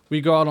picture,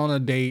 we go out on a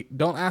date,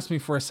 don't ask me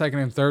for a second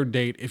and third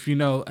date. If you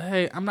know,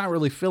 hey, I'm not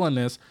really feeling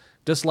this,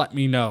 just let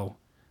me know.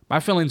 My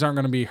feelings aren't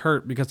going to be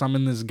hurt because I'm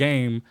in this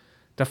game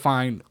to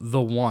find the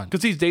one.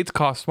 Because these dates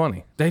cost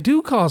money. They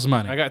do cost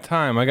money. I got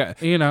time.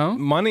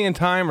 Money and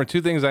time are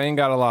two things I ain't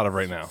got a lot of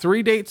right now.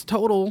 3 dates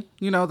total.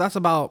 That's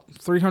about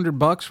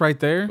 $300 right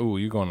there. Ooh,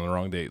 you're going on the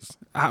wrong dates.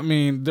 I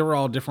mean, they were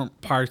all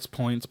different price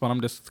points, but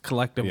I'm just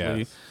collectively.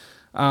 Yes.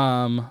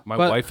 My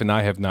wife and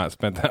I have not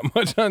spent that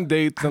much on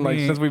dates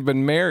since we've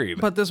been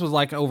married. But this was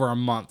like over a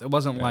month. It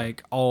wasn't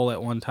like all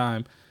at one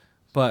time.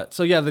 But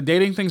so yeah, the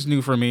dating thing's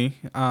new for me.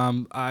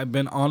 I've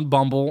been on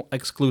Bumble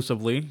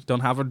exclusively. Don't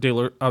have a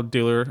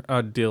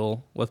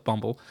deal with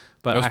Bumble.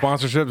 But no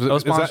sponsorships. No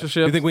sponsorships.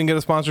 You think we can get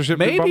a sponsorship?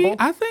 Maybe. With Bumble?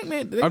 I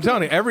think I'm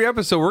telling you, every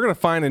episode we're gonna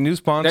find a new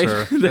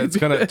sponsor that's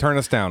gonna turn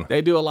us down.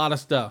 They do a lot of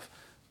stuff.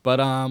 But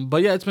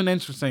yeah, it's been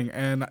interesting.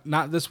 And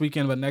not this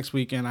weekend, but next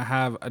weekend, I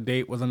have a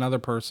date with another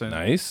person.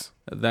 Nice.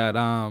 That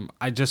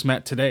I just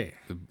met today.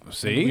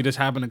 See, we just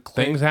happened to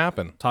click, things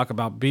happen. Talk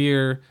about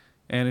beer.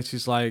 And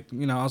she's like,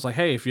 I was like,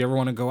 hey, if you ever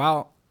want to go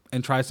out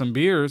and try some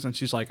beers, and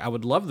she's like, I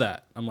would love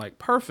that. I'm like,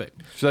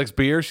 perfect. She likes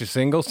beer. She's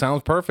single.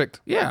 Sounds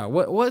perfect. Yeah.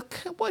 What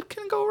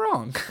can go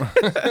wrong?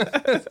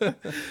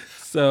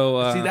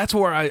 So see, that's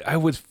where I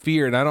would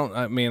fear, and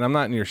I'm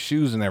not in your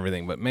shoes and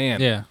everything, but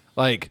man, yeah,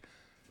 like,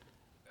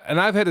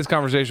 and I've had this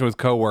conversation with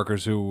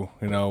coworkers who,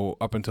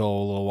 up until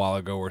a little while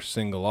ago were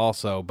single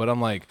also, but I'm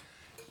like,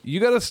 you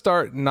got to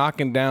start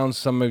knocking down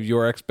some of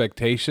your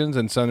expectations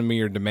and some of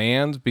your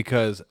demands,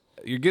 because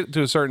you get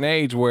to a certain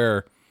age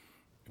where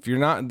if you're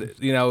not,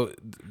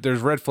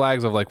 there's red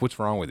flags of like, what's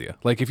wrong with you?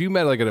 Like if you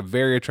met like a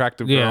very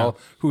attractive girl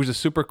who's a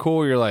super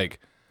cool, you're like,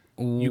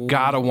 you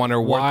gotta wonder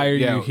why are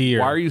you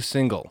here? Why are you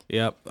single?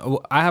 Yep.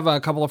 I have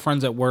a couple of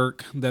friends at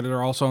work that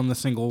are also on the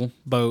single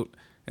boat,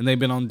 and they've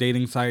been on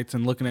dating sites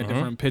and looking at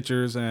different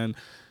pictures, and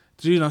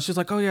she's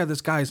like, oh yeah,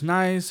 this guy's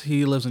nice.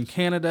 He lives in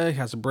Canada. He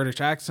has a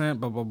British accent.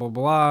 Blah blah blah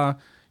blah.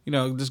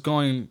 Just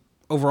going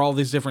over all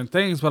these different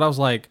things. But I was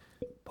like,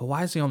 but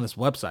why is he on this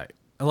website?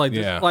 Like,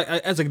 like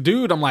as a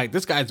dude, I'm like,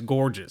 this guy's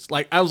gorgeous.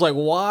 Like, I was like,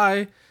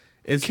 why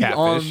is he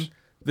on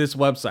this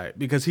website?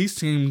 Because he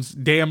seems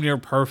damn near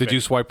perfect. Did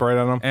you swipe right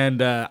on him?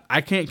 And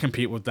I can't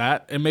compete with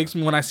that. It makes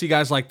me, when I see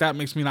guys like that,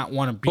 makes me not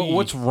want to be. But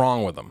what's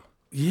wrong with them?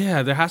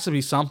 Yeah, there has to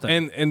be something.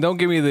 And don't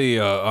give me the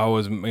I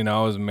was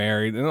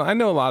married, and I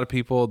know a lot of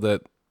people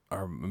that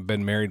are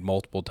been married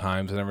multiple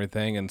times and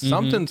everything, and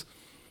something's.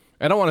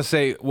 I don't want to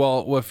say,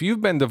 well, if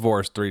you've been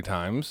divorced 3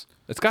 times,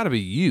 it's got to be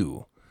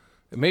you.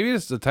 Maybe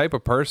it's the type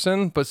of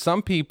person, but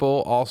some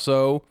people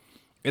also,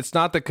 it's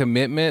not the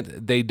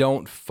commitment. They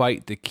don't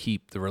fight to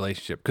keep the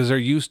relationship because they're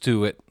used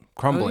to it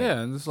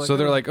crumbling. Like, so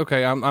they're like,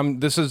 okay,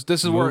 this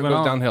is where it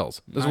goes downhill.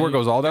 This is where it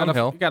goes all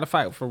downhill. You got to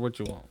fight for what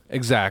you want.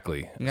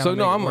 Exactly. So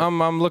no,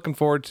 I'm looking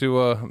forward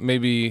to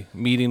maybe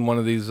meeting one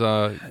of these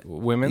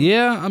women.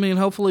 Yeah, I mean,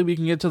 hopefully we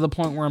can get to the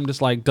point where I'm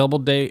just like, double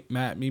date,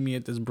 Matt, meet me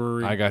at this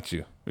brewery. I got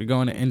you. We're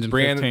going to Engine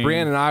 15.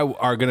 Brian and I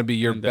are going to be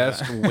your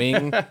best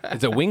wing.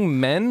 Is it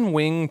wing men?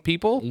 Wing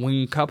people?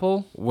 Wing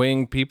couple?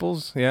 Wing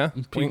peoples? Yeah.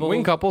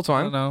 Wing couple's fine.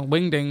 I don't know.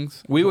 Wing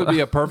dings. We would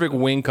be a perfect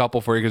wing couple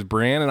for you because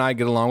Brian and I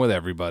get along with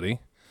everybody.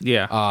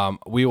 Yeah.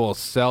 We will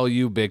sell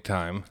you big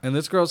time. And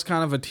this girl's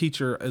kind of a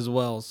teacher as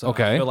well, so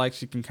I feel like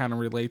she can kind of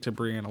relate to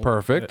Brian a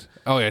little bit.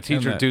 Oh, yeah,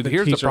 teacher. Dude,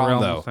 here's the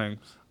problem, though.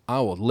 I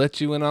will let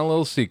you in on a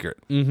little secret.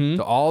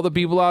 To all the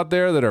people out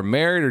there that are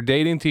married or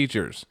dating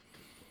teachers,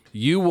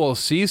 you will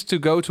cease to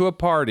go to a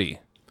party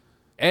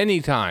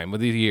anytime of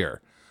the year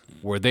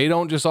where they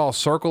don't just all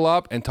circle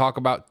up and talk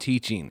about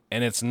teaching.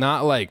 And it's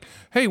not like,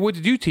 hey, what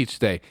did you teach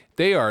today?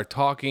 They are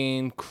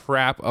talking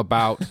crap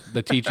about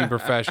the teaching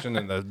profession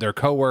and their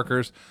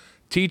coworkers.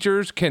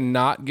 Teachers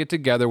cannot get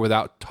together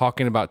without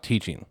talking about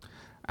teaching.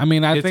 I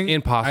mean, it's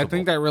impossible. I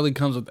think that really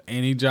comes with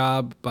any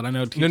job, but I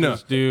know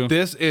teachers do.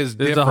 This is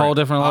a whole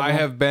different level. I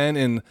have been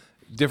in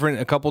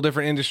a couple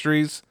different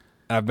industries.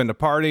 I've been to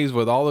parties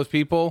with all those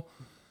people.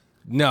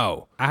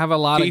 No, I have a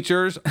lot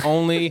teachers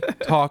only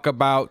talk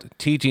about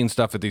teaching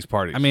stuff at these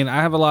parties. I mean, I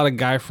have a lot of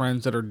guy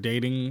friends that are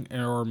dating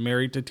or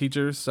married to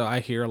teachers, so I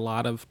hear a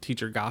lot of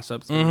teacher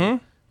gossips.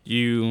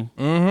 You,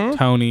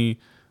 Tony,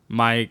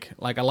 Mike,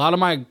 like a lot of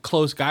my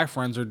close guy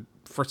friends are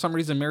for some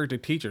reason married to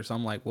teachers. So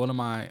I'm like, what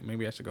am I?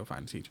 Maybe I should go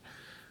find a teacher.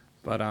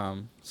 But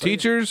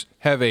teachers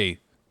have a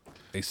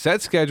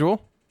set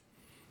schedule.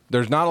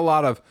 There's not a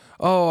lot of,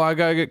 oh, I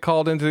got to get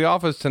called into the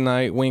office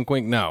tonight. Wink,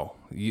 wink. No.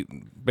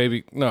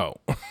 Baby, no.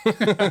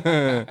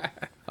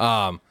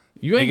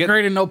 You ain't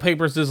grading no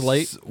papers this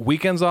late.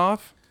 Weekends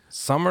off.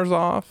 Summers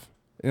off.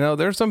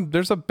 There's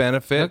a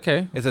benefit.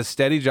 Okay. It's a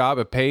steady job.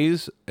 It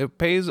pays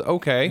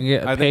okay.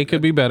 Yeah, I pay think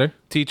could be better.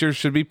 teachers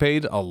should be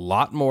paid a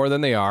lot more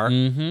than they are,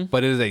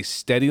 but it is a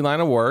steady line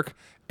of work.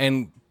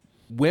 And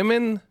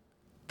women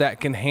that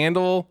can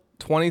handle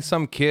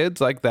 20-some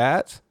kids like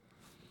that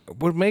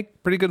would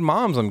make pretty good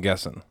moms, I'm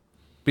guessing.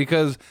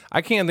 Because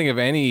I can't think of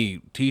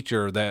any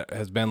teacher that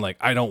has been like,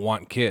 I don't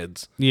want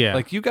kids. Yeah.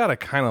 Like, you got to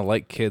kind of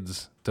like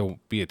kids to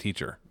be a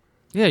teacher.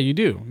 Yeah, you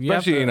do. You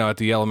Especially, at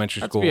the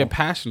elementary have school. to be a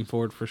passion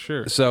for it for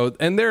sure. So,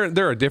 and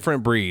they're a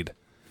different breed.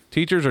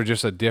 Teachers are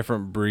just a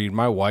different breed.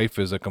 My wife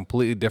is a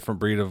completely different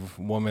breed of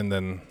woman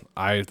than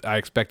I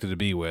expected to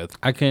be with.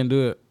 I can't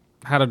do it.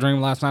 Had a dream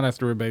last night I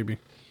threw a baby.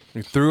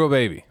 You threw a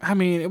baby. I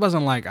mean, it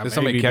wasn't like a Did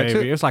somebody catch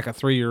baby. it? It's like a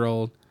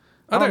 3-year-old.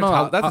 Oh, I don't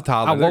know. that's a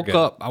toddler. I They're woke good.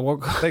 up. I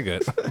woke up. They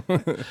good.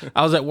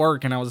 I was at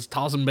work and I was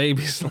tossing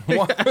babies.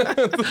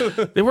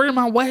 They were in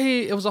my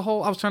way. It was I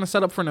was trying to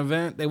set up for an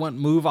event. They wouldn't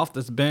move off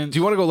this bench. Do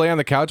you want to go lay on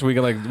the couch? We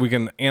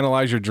can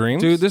analyze your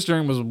dreams. Dude, this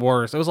dream was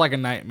worse. It was like a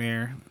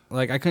nightmare.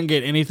 Like I couldn't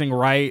get anything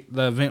right.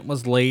 The event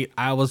was late.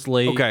 I was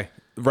late. Okay,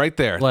 right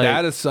there. Like-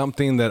 that is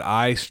something that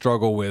I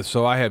struggle with.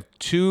 So I have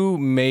two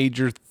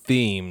major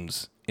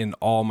themes in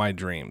all my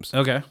dreams.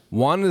 Okay.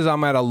 One is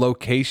I'm at a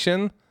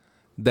location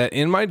that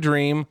in my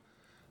dream,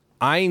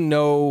 I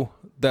know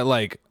that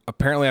like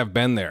apparently I've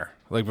been there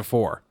like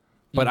before,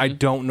 but I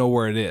don't know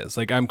where it is.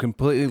 Like I'm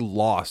completely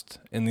lost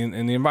in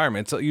the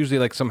environment. It's usually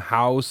like some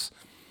house,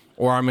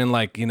 or I'm in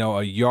like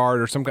a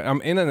yard or some kind.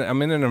 I'm in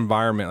an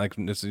environment like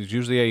this is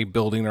usually a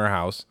building or a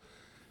house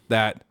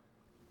that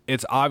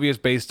it's obvious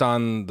based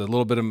on the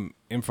little bit of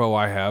info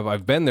I have.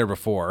 I've been there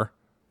before,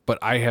 but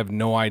I have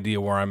no idea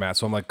where I'm at,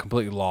 so I'm like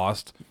completely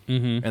lost.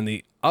 And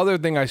the other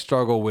thing I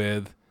struggle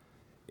with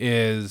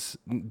is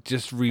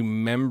just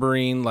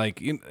remembering,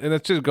 like, and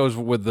it just goes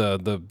with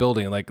the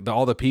building, like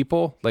all the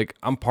people, like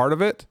I'm part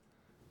of it,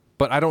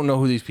 but I don't know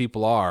who these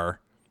people are,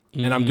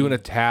 and I'm doing a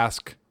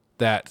task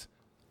that,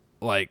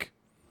 like,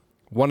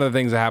 one of the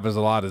things that happens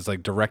a lot is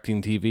like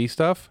directing TV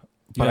stuff,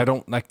 but I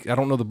don't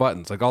know the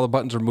buttons. Like all the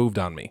buttons are moved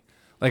on me.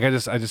 Like I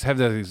just have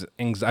these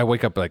I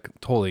wake up like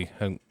totally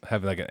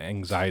having like an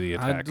anxiety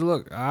attack.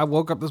 I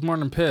woke up this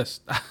morning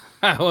pissed.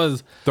 I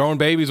was Throwing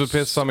babies would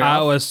piss somebody I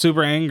off. was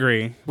super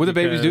angry. What did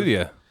babies do to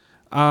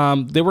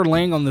you? They were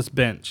laying on this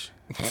bench,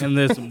 and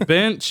this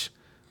bench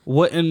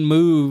wouldn't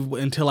move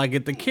until I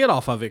get the kid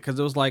off of it, because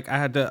it was like I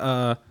had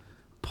to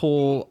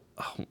pull.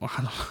 Oh, I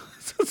don't know.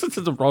 This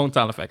is the wrong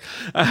sound effect.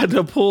 I had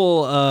to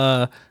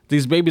pull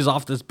these babies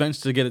off this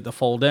bench to get it to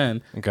fold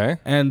in. Okay.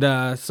 And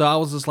so I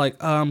was just like,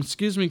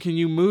 excuse me, can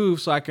you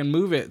move so I can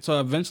move it? So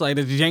eventually I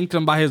just yanked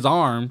him by his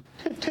arm.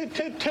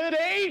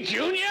 Today,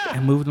 Junior!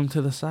 And moved him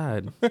to the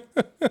side.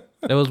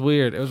 It was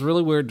weird. It was a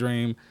really weird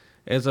dream.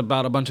 It's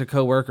about a bunch of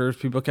coworkers.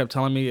 People kept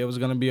telling me it was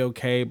going to be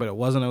okay, but it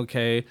wasn't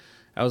okay.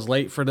 I was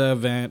late for the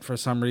event for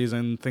some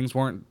reason. Things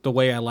weren't the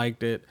way I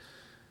liked it.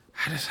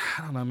 I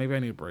don't know. Maybe I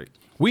need a break.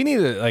 We need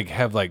to like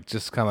have like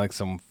just kind of like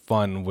some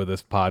fun with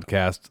this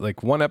podcast.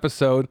 Like one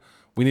episode,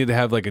 we need to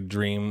have like a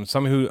dream.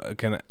 Someone who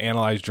can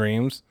analyze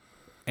dreams.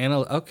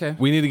 Okay.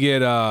 We need to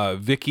get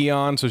Vicky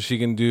on so she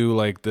can do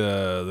like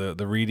the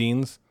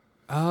readings.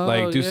 Oh,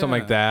 like do something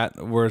like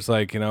that where it's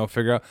like,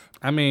 figure out.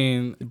 I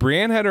mean,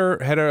 Brienne had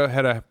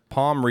a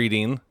palm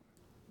reading.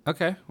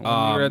 okay. When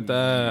we were at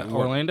the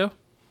Orlando?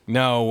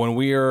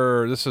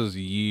 No, this was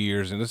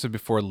years, and this is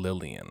before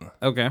Lillian.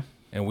 Okay.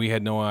 And we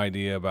had no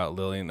idea about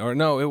Lillian. Or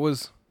no, it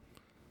was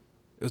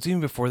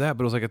even before that,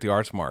 but it was like at the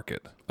arts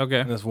market.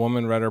 Okay. And this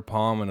woman read her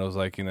palm, and it was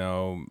like,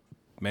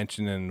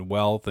 mentioning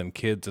wealth and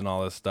kids and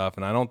all this stuff.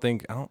 And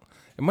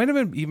it might have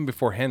been even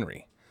before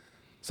Henry.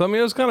 So, I mean,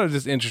 it was kind of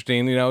just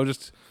interesting,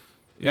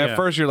 at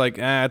first you're like,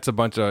 it's a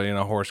bunch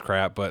of, horse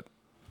crap, but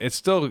it's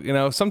still,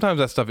 sometimes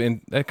that stuff,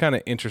 that kind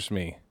of interests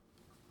me.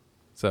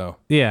 So.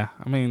 Yeah.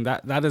 I mean,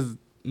 that is,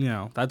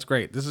 that's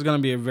great. This is going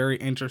to be a very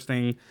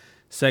interesting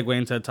segue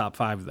into the top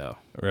 5, though.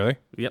 Really?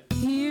 Yep.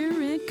 Here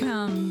it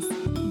comes.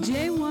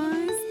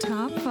 JY's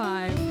Top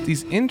 5.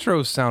 These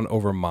intros sound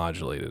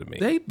overmodulated to me.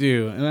 They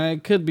do, and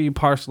it could be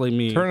partially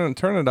me.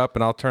 Turn it up,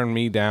 and I'll turn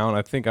me down.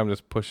 I think I'm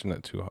just pushing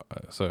it too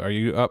hard. So are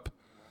you up?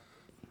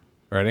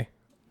 Ready?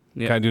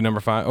 Yeah. Can I do number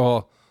 5?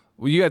 Well,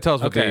 you got to tell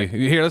us what Okay.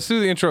 Here, let's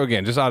do the intro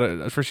again, just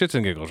for shits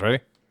and giggles. Ready?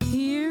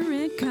 Here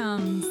it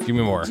comes. Give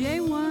me more.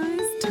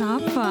 JY's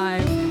Top 5.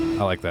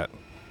 I like that.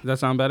 Does that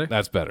sound better?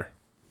 That's better.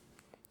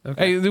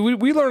 Okay. Hey,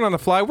 we learn on the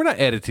fly. We're not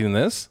editing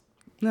this.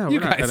 No, You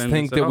we're not guys editing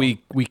think this at that all.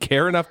 we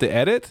care enough to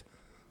edit?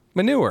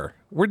 Manure.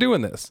 We're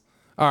doing this.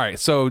 All right.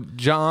 So,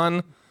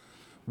 John,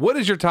 what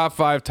is your top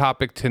 5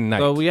 topic tonight?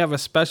 So we have a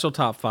special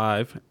top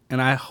 5,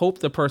 and I hope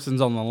the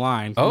person's on the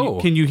line. Oh.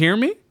 Can you hear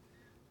me?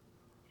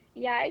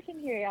 Yeah, I can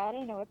hear you. I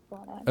don't know what's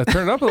going on.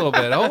 Turn it up a little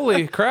bit.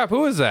 Holy crap!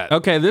 Who is that?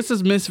 Okay, this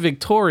is Miss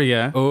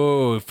Victoria.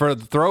 Oh, for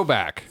the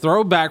throwback.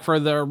 Throwback for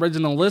the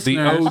original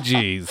listeners.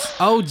 The OGs.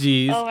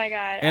 OGs. Oh my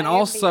God. And I am the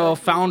also OG.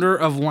 founder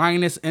of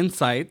Linus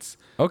Insights.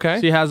 Okay.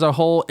 She has a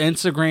whole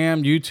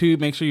Instagram, YouTube.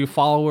 Make sure you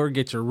follow her.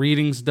 Get your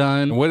readings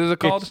done. What is it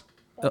called?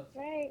 That's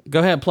right.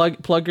 Go ahead,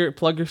 plug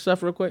your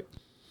stuff real quick.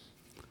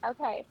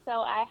 Okay,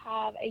 so I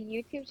have a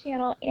YouTube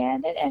channel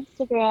and an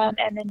Instagram,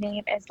 and the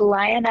name is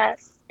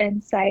Lioness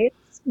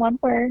Insights, one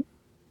word,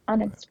 on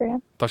Instagram.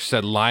 Thought she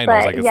said lion. I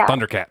was But, like, it's yeah.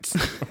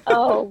 Thundercats.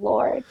 Oh,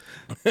 Lord.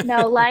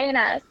 No,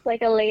 Lioness,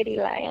 like a lady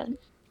lion.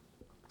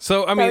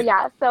 So, I mean,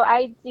 So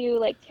I do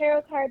like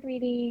tarot card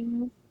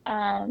readings.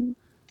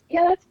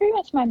 Yeah, that's pretty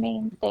much my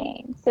main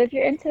thing. So if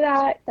you're into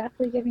that,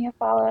 definitely give me a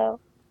follow.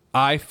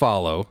 I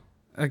follow.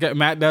 Okay,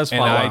 Matt does And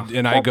follow.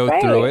 I That's go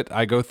right. through it.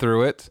 I go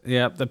through it.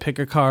 Yep, the pick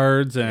of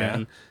cards,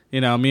 and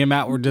me and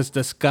Matt were just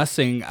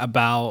discussing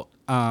about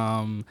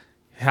how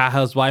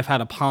his wife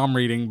had a palm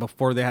reading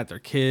before they had their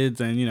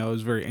kids, and it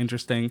was very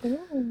interesting.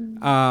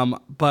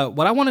 But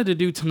what I wanted to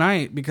do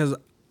tonight, because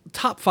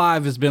top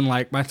 5 has been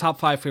like my top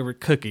 5 favorite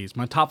cookies,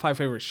 my top 5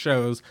 favorite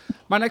shows.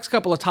 My next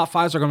couple of top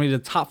 5s are going to be the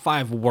top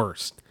 5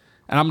 worst,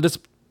 and I'm just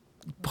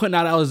putting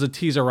that out as a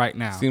teaser right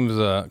now. Seems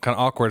kind of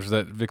awkward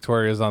that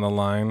Victoria's on the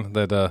line.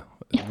 That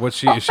what's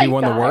she? Is she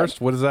one of the God.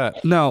 worst? What is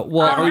that? No,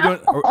 well, Are we doing?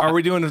 Are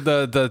we doing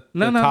the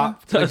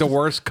top like the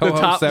worst the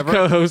co-host top ever?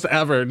 co-host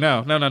ever?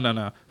 No. We're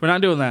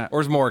not doing that.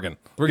 Where's Morgan?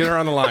 We're getting her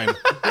on the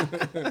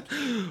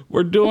line.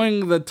 We're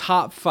doing the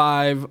top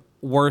 5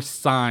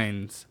 worst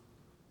signs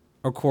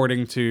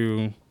according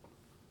to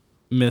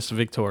Miss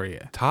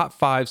Victoria. Top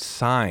 5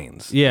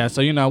 signs. Yeah,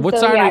 so what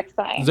Zodiac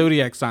sign? sign.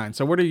 Zodiac sign.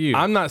 So what are you?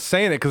 I'm not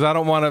saying it because I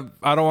don't want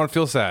to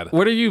feel sad.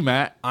 What are you,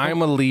 Matt?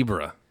 I'm a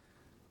Libra.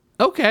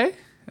 Okay.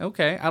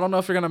 I don't know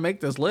if you're gonna make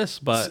this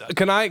list, but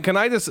Can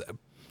I just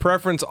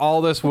preference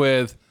all this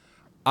with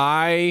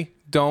I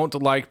don't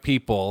like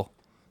people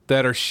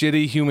that are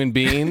shitty human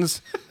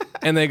beings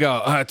and they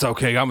go, oh, it's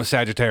okay, I'm a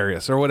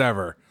Sagittarius or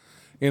whatever.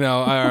 Or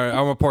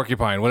I'm a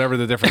porcupine, whatever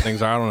the different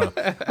things are. I don't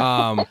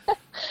know.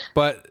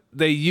 But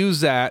they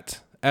use that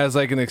as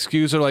like an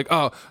excuse. They're like,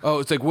 oh,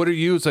 it's like, what are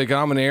you? It's like,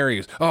 I'm an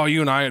Aries. Oh,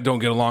 you and I don't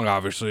get along,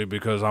 obviously,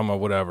 because I'm a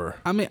whatever.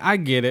 I mean, I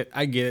get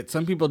it.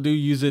 Some people do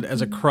use it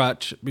as a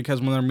crutch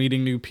because when they're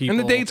meeting new people,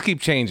 And the dates keep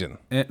changing.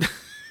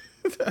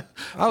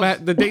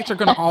 Matt, the dates are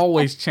gonna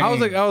always change.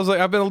 I was like,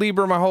 I've been a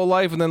Libra my whole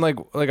life, and then like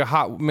a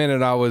hot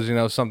minute, I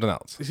was something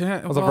else.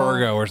 Yeah, I was a well,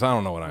 Virgo, or I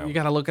don't know what I am. You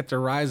got to look at the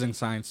rising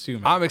signs too,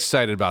 man. I'm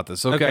excited about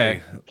this.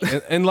 Okay,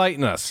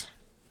 enlighten us.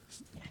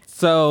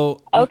 So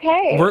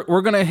Okay.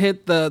 we're gonna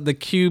hit the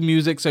cue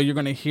music, so you're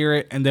gonna hear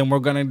it, and then we're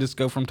gonna just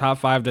go from top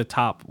 5 to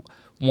top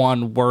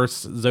 1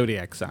 worst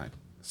zodiac sign.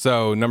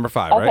 So number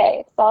 5, right?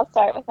 Okay, so I'll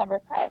start with number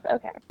 5.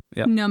 Okay.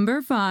 Yep.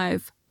 Number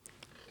 5.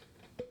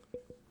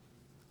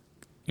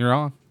 You're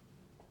on.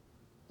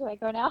 Do I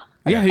go now?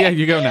 Yeah,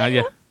 you go now.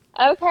 Yeah.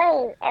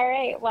 Okay. All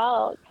right.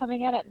 Well,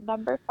 coming in at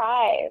number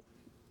 5,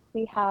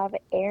 we have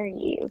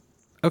Aries.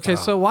 Okay,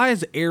 so why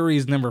is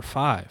Aries number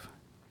 5?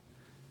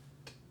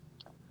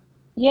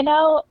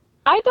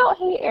 I don't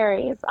hate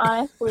Aries,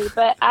 honestly,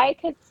 but I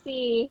could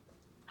see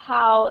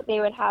how they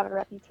would have a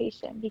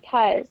reputation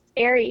because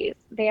Aries,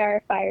 they are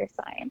a fire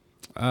sign.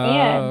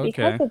 And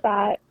because of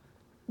that,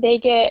 they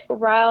get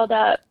riled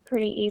up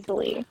pretty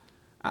easily.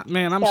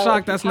 Man, I'm So shocked.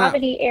 if That's you have not.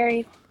 any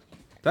Aries.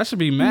 That should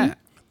be Matt.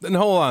 Then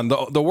hold on.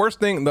 The worst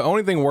thing, the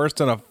only thing worse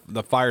than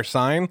the fire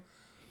sign,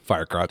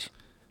 fire crotch.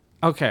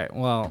 Okay,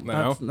 well,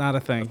 No? that's not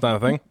a thing. That's not a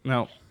thing.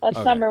 No. That's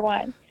number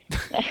 1.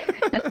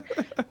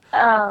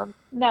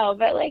 No,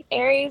 but like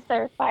Aries,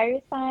 they're a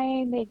fire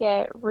sign. They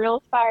get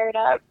real fired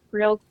up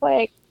real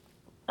quick.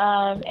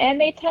 And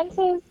they tend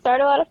to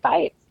start a lot of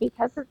fights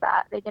because of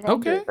that. They get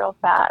into it real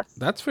fast.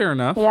 That's fair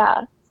enough.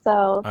 Yeah.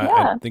 So,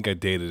 yeah. I think I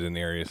dated an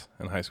Aries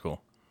in high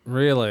school.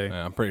 Really?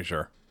 Yeah, I'm pretty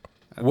sure.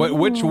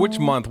 Which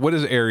month? What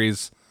is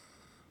Aries?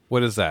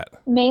 What is that?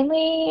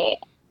 Mainly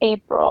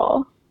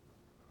April.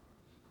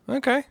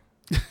 Okay.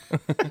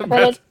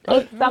 But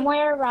it's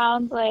somewhere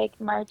around like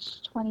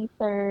March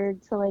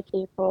 23rd to like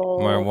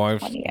April. My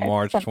wife's 20th,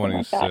 March something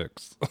like that.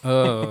 26th.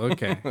 Oh,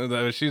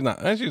 okay. She's not.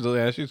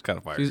 She's kind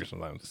of fiery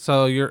sometimes.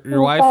 So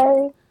your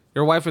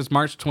wife is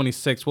March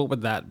 26th. What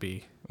would that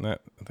be? I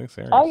think it's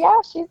Aries. Oh yeah,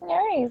 she's an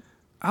Aries.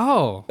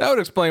 Oh, that would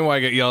explain why I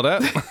get yelled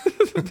at.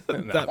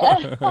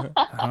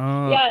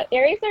 Yeah,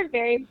 Aries are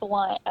very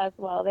blunt as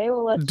well. They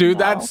will let you dude,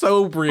 know that's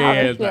so how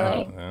Brienne.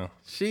 they're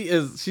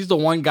feeling. She's the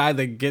one girl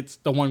that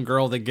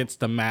gets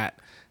the Matt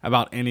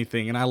about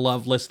anything, and I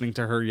love listening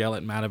to her yell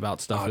at Matt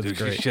about stuff. Oh, It's dude,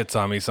 great. she shits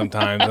on me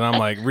sometimes, and I'm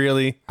like,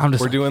 really? I'm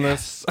just We're like, doing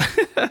this?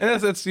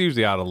 And it's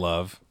usually out of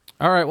love.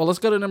 All right, well, let's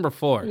go to number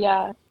 4.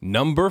 Yeah.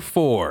 Number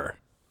 4.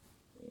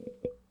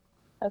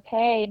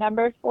 Okay,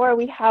 number 4,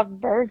 we have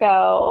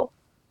Virgo.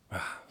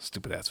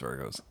 Stupid ass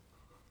Virgos.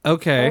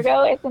 Okay.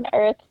 Virgo is an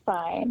earth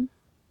sign.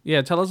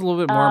 Yeah, tell us a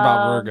little bit more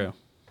about Virgo.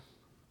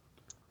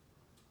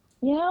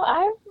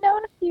 I've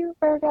known a few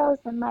Virgos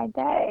in my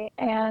day,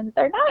 and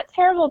they're not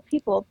terrible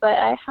people, but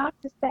I have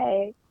to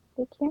say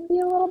they can be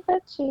a little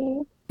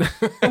bitchy.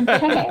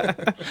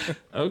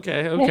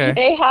 Okay. Okay.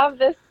 They have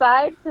this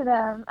side to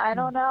them. I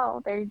don't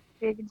know. They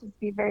can just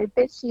be very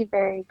bitchy,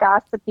 very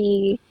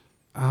gossipy.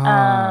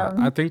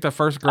 I think the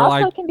first girl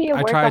also can be a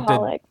I tried to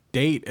workaholic.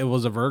 date, it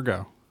was a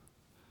Virgo.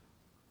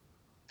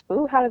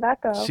 Ooh, how did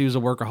that go? She was a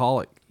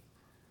workaholic.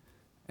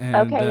 And,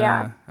 Okay,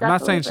 yeah, I'm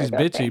not saying definitely she's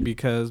Virgo bitchy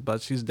thing.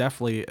 but she's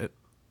definitely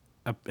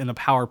in a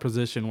power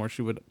position where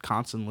she would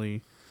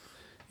constantly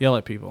yell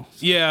at people.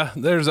 Yeah,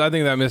 I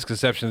think that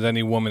misconception is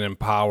any woman in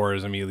power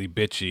is immediately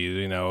bitchy,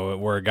 you know,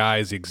 where a guy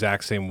is the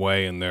exact same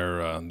way and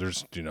they're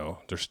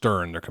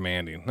stern, they're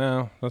commanding.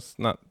 No, that's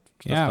not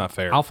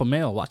fair. Alpha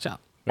male, watch out.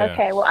 Yeah.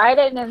 Okay, well, I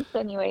didn't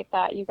insinuate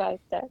that. You guys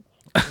did.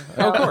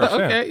 Of course, yeah.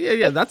 Okay,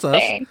 yeah, that's us.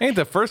 Dang. Ain't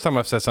the first time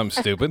I've said something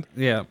stupid.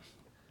 Yeah.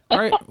 All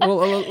right. Well,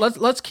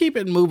 let's keep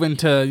it moving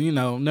to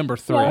number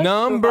 3. Yeah.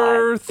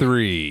 Number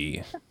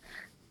 3.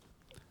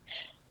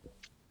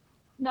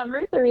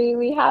 Number 3,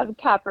 we have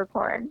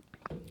Capricorn.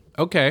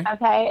 Okay.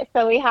 Okay,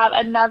 so we have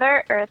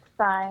another Earth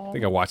sign. I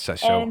think I watched that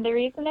show. And the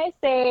reason I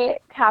say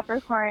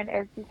Capricorn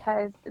is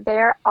because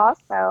they're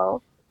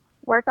also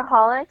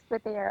workaholics,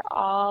 but they are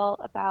all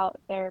about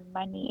their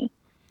money.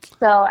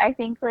 So I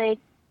think, like,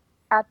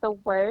 at the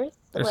worst,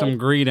 There's like, some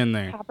greed in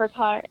there.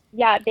 Capricorn,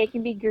 yeah, they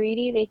can be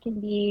greedy. They can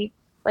be,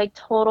 like,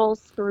 total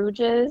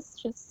Scrooges,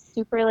 just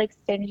super, like,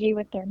 stingy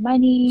with their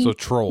money. So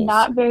trolls.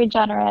 Not very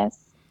generous.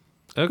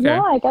 Okay.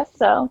 Yeah, I guess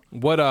so.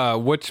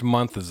 Which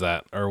month is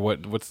that, or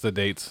what's the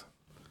dates?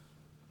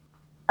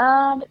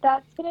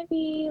 That's gonna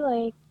be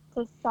like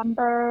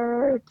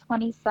December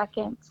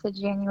 22nd to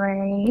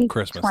January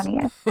Christmas.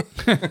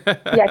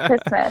 20th. Yeah,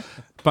 Christmas.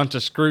 Bunch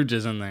of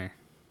Scrooges in there.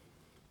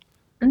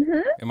 Mm-hmm.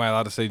 Am I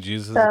allowed to say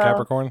Jesus is a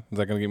Capricorn? Is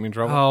that going to get me in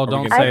trouble? Oh, Are we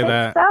don't getting- I say think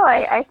that. so.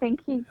 I think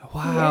he.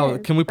 Wow. he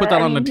is, Can we put but,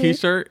 that on the I mean, he-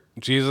 T-shirt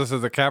Jesus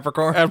is a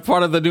Capricorn? as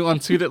part of the new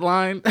Unsuited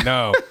line?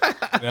 No.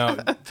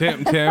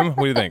 Tim,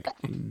 what do you think?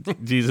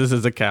 Jesus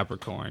is a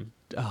Capricorn.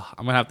 Oh,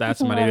 I'm gonna have to ask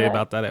somebody today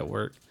about that at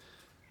work.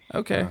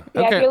 Okay.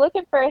 Yeah, Okay. if you're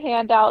looking for a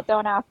handout,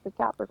 don't ask the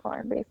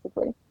Capricorn,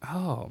 basically.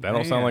 Oh, That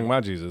don't sound like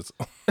my Jesus.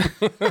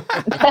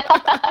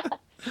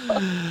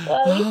 Well,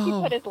 at least he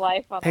put his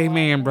life on the line.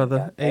 Amen,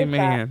 brother. There's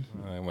Amen.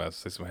 I'm going to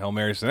say some Hail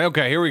Marys.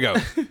 Okay, here we go.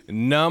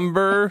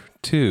 Number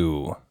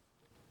 2.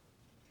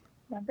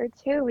 that. Number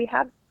 2, we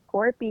have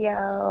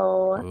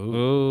Scorpio.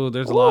 Ooh,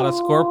 there's a lot of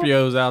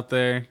Scorpios out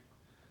there.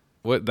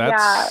 What?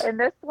 Yeah, and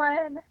this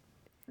one,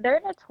 they're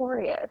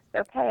notorious.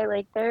 Okay,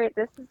 like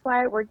this is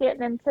why we're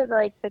getting into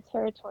like the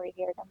territory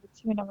here. Number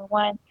 2, number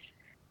 1.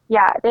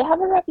 Yeah, they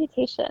have a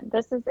reputation.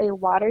 This is a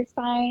water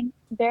sign,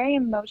 very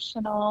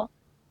emotional.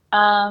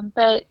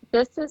 But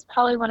this is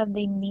probably one of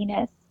the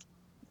meanest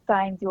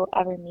signs you will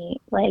ever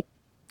meet. Like,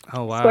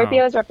 Oh wow.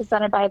 Scorpio is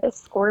represented by the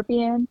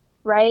scorpion,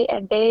 right?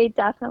 And they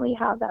definitely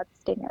have that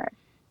stinger.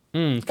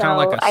 Kind of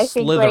like a I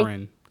think, like,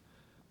 Slytherin.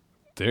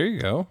 There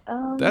you go.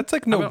 Um, That's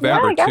like yeah,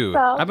 November, I guess too. so.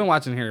 I've been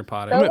watching Harry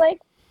Potter. So, like,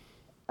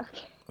 I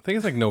think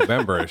it's like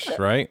November-ish,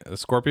 right? A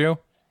Scorpio?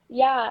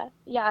 yeah,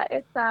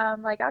 it's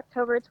like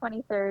October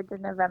 23rd to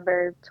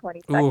November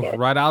 22nd. Ooh,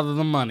 right out of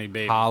the money,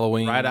 baby.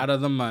 Halloween. Right out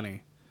of the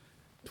money.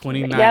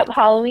 29. Yep,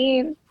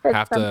 Halloween fits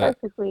Have them to-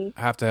 perfectly.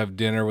 Have to have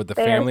dinner with the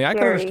They're family. I can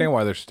scary. understand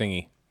why they're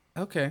stingy.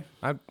 Okay.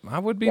 I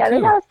would be Yeah, they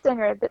too. got a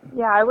stinger.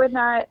 Yeah, I would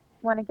not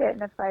want to get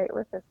in a fight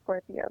with a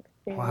Scorpio.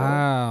 'Cause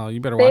Wow, you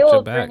better They watch will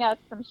your back. bring up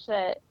some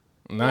shit.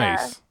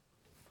 Nice.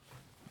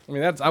 I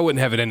mean, I wouldn't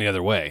have it any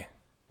other way.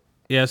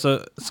 Yeah,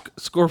 so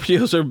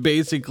Scorpios are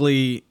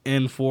basically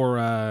in for,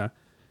 I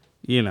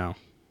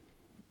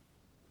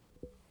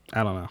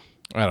don't know.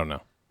 I don't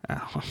know.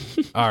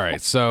 All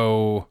right,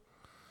 so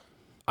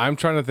I'm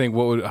trying to think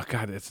what would. Oh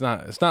God, it's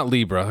not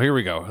Libra. Here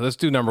we go. Let's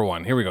do number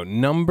 1. Here we go.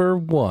 Number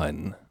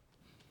 1.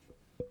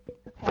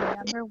 Okay,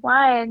 number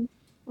 1,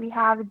 we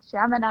have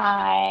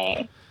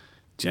Gemini.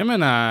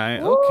 Gemini.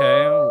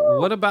 Okay.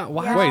 What about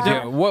why? Wait,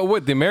 Yeah.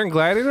 what? The American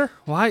Gladiator?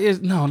 Why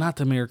is no, not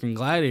the American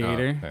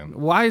Gladiator? Oh, okay.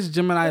 Why is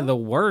Gemini the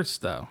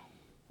worst though?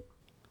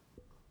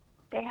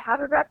 They have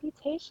a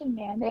reputation,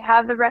 man. They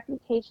have the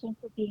reputation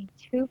for being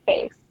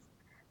two-faced.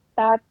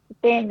 That's the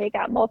thing. They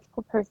got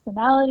multiple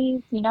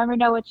personalities. You never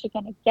know what you're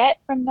going to get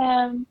from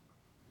them.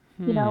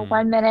 You know,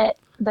 1 minute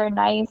they're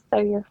nice,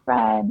 they're your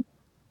friend.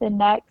 The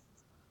next,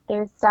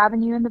 they're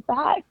stabbing you in the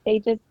back.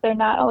 They're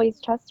not always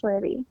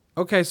trustworthy.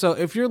 Okay, so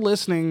if you're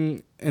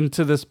listening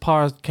into this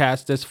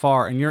podcast this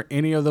far and you're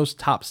any of those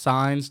top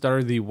signs that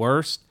are the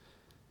worst,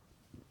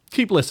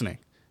 keep listening.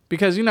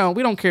 Because, we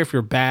don't care if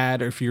you're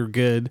bad or if you're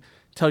good.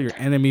 Tell your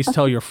enemies,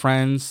 tell your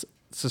friends,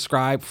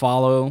 subscribe,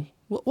 follow.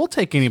 We'll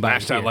take anybody.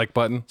 Smash that here. like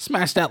button.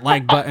 Smash that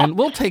like button.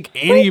 We'll take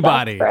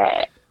anybody.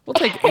 Desperate. We'll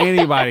take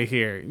anybody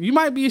here. You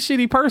might be a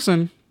shitty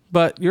person,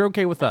 but you're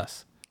okay with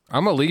us.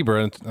 I'm a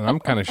Libra, and I'm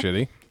kind of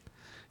shitty.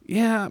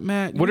 Yeah,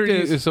 man. What are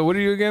you? So what are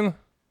you again,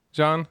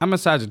 John? I'm a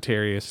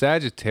Sagittarius.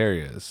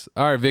 Sagittarius.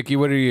 All right, Vicky.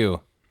 What are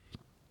you?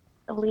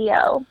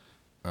 Leo.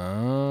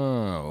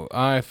 Oh,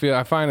 I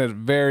find it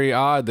very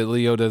odd that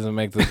Leo doesn't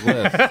make this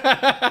list.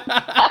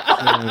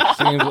 It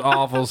seems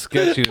awful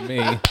sketchy to me.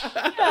 So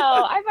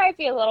I might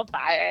be a little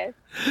biased.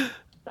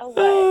 So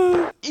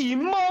what?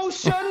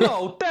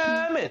 Emotional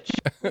damage.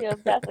 He'll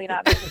definitely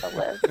not make the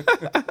list.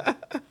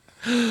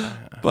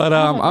 But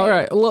all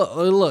right,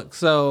 look.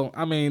 So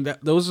I mean,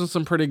 those are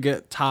some pretty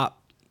good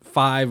top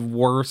 5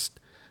 worst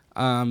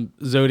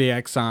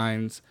zodiac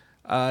signs.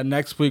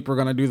 Next week we're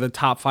gonna do the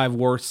top 5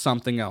 worst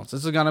something else.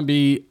 This is gonna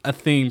be a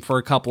theme for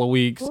a couple of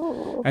weeks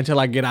until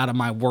I get out of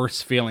my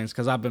worst feelings,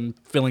 because I've been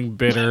feeling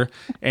bitter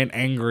and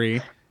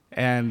angry.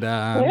 And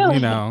Really?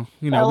 you know,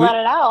 Let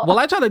it out. well,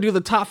 I try to do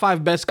the top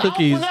 5 best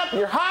cookies, Open up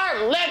your heart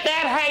and let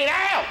that hate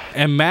out.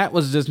 and Matt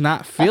was just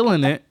not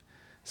feeling it.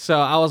 So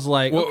I was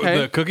like, What, okay,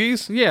 the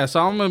cookies? yeah.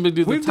 So I'm gonna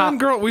do the We've top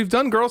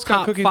done Girl Scout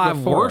top cookies 5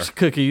 before. worst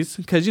cookies,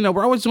 because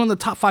we're always doing the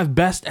top 5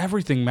 best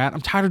everything, Matt.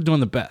 I'm tired of doing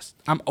the best.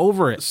 I'm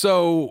over it.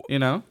 So You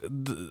know,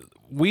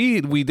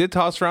 we did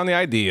toss around the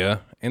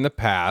idea in the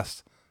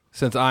past,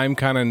 since I'm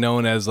kind of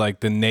known as like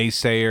the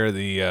naysayer,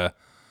 the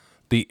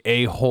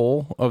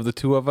a-hole of the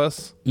two of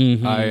us.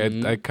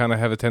 I kind of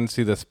have a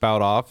tendency to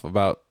spout off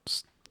about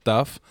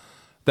stuff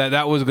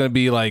that was going to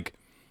be like,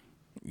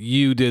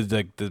 you did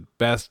like the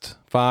best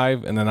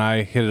 5 and then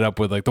I hit it up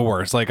with like the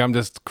worst. Like I'm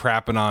just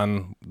crapping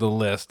on the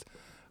list.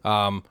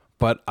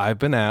 But I've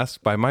been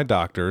asked by my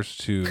doctors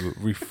to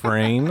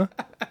refrain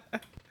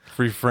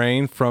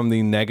from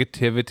the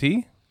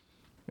negativity.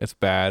 It's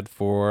bad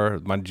for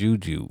my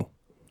juju.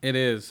 it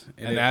is.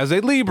 And as a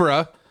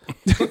Libra,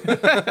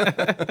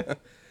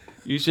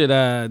 You should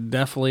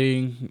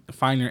definitely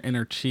find your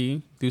inner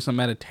chi. Do some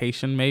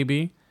meditation,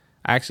 maybe.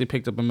 I actually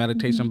picked up a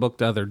meditation book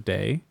the other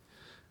day.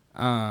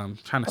 Trying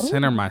to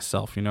center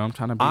myself. I'm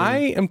trying to be. I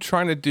am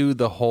trying to do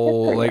the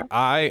whole like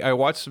I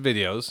watch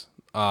videos.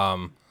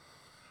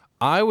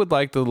 I would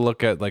like to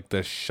look at like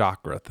the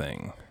chakra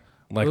thing,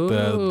 like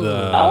the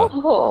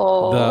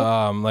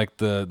like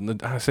the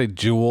I say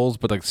jewels,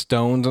 but like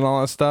stones and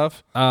all that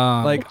stuff.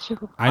 Like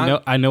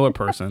I know a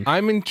person.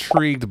 I'm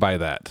intrigued by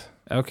that.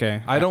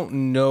 Okay. I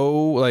don't know,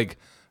 like,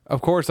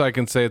 of course I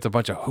can say it's a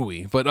bunch of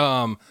hooey, but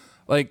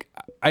like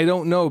I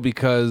don't know,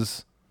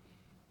 because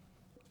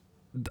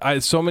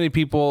so many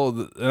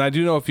people, and I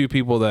do know a few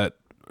people that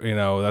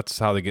that's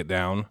how they get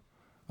down.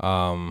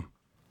 I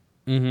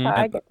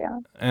get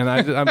down. And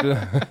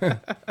I'm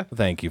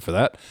thank you for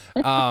that.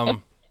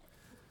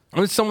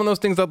 It's some of those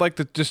things I'd like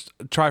to just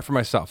try for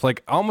myself.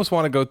 Like I almost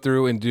want to go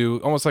through and do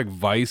almost like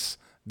Vice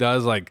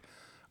does. Like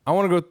I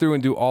want to go through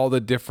and do all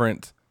the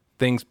different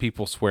things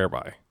people swear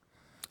by.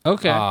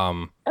 Okay.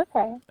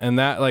 Okay. And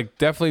that like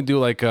definitely do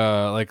like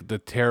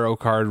the tarot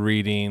card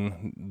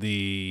reading,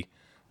 the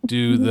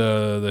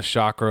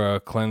chakra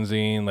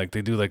cleansing, like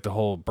they do like the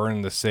whole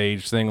burn the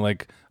sage thing.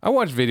 Like I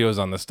watch videos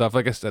on this stuff.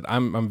 Like I said,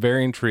 I'm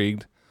very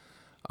intrigued.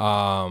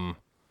 What's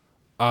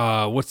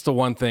the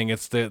one thing?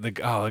 It's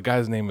the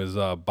guy's name is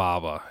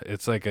Baba.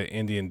 It's like an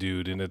Indian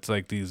dude, and it's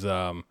like these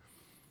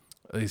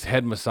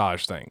head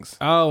massage things.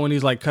 Oh, when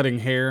he's like cutting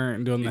hair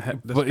and doing the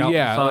scalp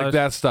massage. Like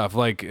that stuff.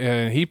 Like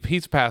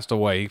he's passed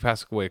away. He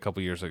passed away a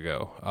couple years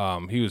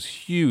ago. He was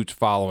huge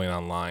following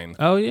online.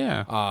 Oh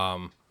yeah.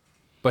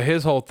 But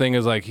his whole thing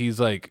is like he's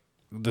like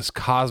this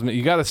cosmic.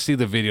 You got to see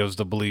the videos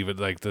to believe it,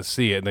 like to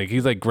see it. Like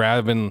he's like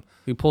grabbing.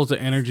 He pulls the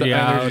energy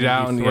out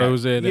and he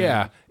throws it.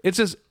 Yeah, it's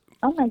just.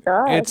 Oh my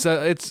god.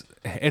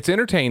 It's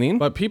entertaining.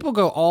 But people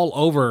go all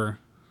over.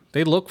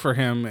 They look for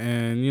him,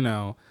 and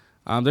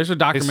there's a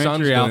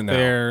documentary out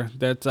there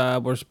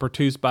that was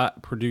produced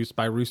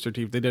by Rooster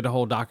Teeth. They did a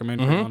whole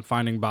documentary on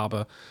finding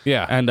Baba.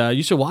 Yeah, and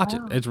you should watch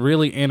it. It's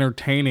really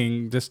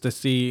entertaining just to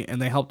see. And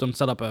they helped him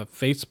set up a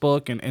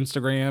Facebook and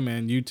Instagram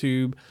and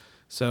YouTube.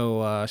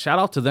 So shout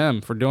out to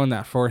them for doing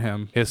that for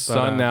him. His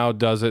son now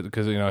does it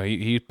because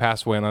he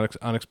passed away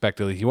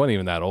unexpectedly. He wasn't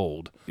even that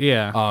old.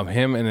 Yeah.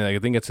 Him and I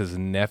think it's his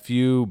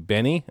nephew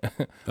Benny.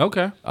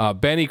 Okay.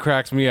 Benny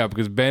cracks me up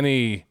because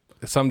Benny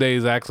some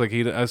days acts like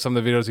some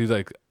of the videos he's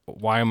like,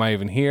 why am I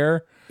even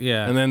here?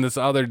 Yeah. And then this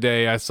other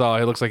day I saw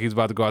it looks like he's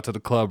about to go out to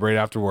the club right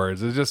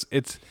afterwards.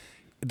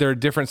 There are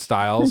different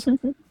styles,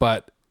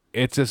 but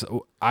it's just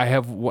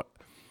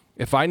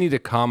if I need to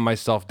calm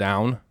myself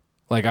down.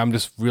 Like I'm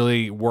just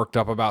really worked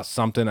up about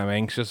something. I'm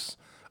anxious.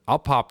 I'll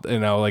pop,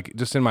 like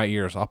just in my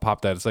ears. I'll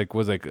pop that. It's like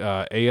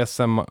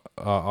ASMR.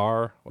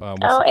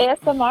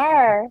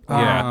 ASMR.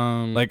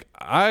 Yeah. Like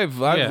I've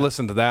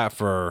listened to that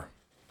for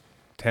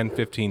 10,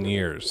 15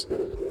 years.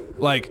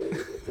 Like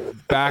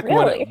back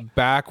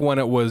when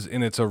it was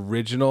in its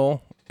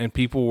original and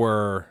people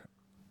were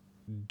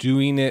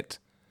doing it.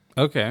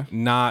 Okay.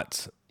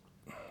 Not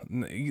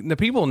the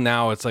people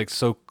now. It's like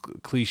so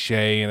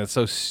cliche and it's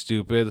so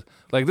stupid.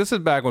 Like this is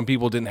back when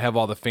people didn't have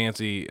all the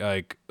fancy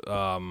like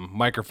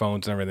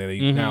microphones and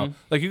everything. Now,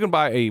 like you can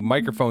buy a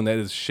microphone that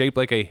is shaped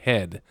like a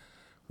head,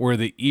 where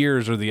the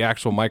ears are the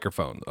actual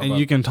microphone, and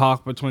you can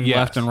talk between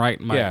left and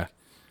right mic. Yeah,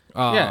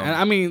 yeah, and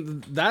I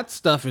mean that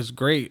stuff is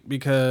great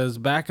because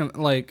back in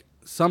like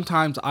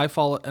sometimes I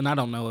follow, and I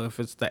don't know if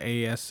it's the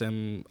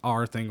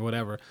ASMR thing or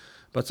whatever,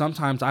 but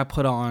sometimes I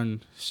put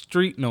on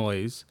street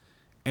noise,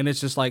 and it's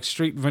just like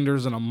street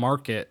vendors in a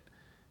market.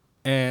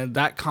 And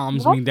that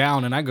calms me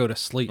down, and I go to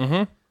sleep.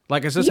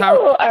 Like, is this You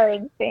how? are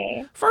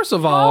insane. First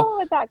of How all,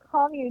 would that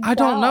calm you I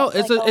don't down? know.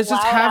 It's Like it's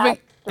just having.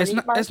 It's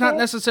street not. It's not market?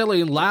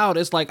 necessarily loud.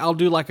 It's like I'll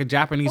do like a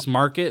Japanese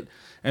market,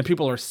 and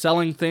people are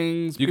selling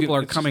things. People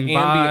are it's coming just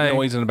ambient by.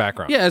 noise in the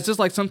background. Yeah, it's just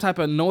like some type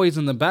of noise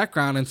in the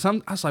background,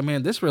 and I was like,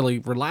 man, this really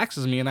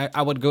relaxes me, and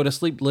I would go to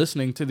sleep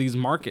listening to these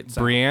market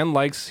sounds. Brienne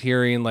likes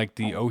hearing like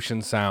the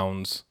ocean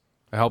sounds.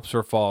 It helps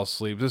her fall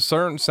asleep. There's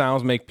certain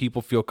sounds make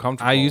people feel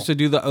comfortable. I used to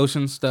do the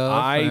ocean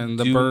stuff and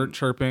the bird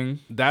chirping.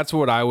 That's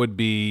what I would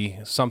be.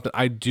 Something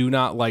I do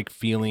not like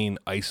feeling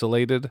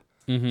isolated.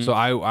 So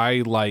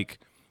I like,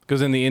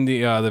 because in the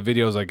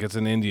videos, like it's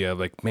in India,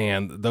 like,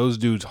 man, those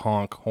dudes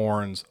honk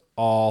horns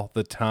all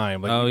the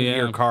time. Like, you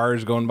hear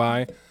cars going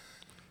by.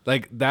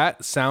 Like,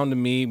 that sound to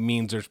me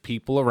means there's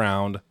people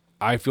around.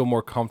 I feel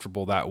more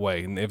comfortable that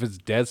way. And if it's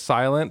dead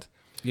silent,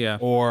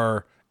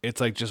 or it's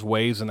like just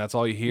waves and that's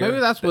all you hear. Maybe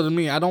that's what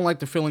me. I don't like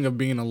the feeling of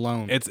being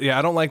alone.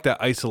 I don't like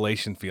that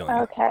isolation feeling.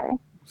 Okay.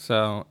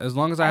 So as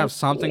long as I have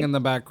something in the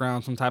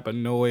background, some type of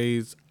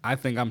noise, I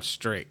think I'm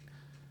straight.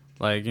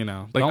 Like,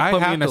 don't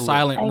put me in a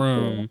silent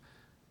room,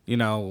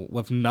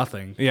 with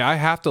nothing. Yeah, I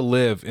have to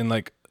live in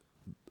like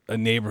a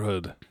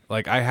neighborhood.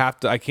 Like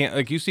I can't,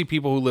 like, you see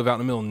people who live out in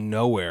the middle of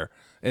nowhere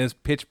and it's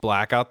pitch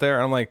black out there.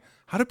 And I'm like,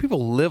 how do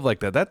people live like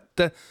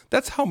that?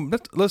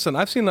 Listen,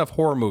 I've seen enough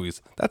horror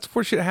movies. That's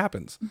where shit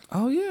happens.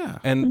 Oh yeah.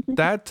 And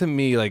that to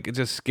me, like, it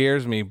just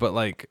scares me. But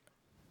like,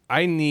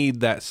 I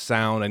need that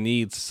sound. I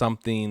need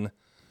something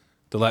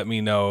to let me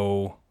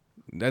know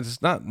that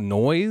it's not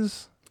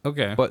noise.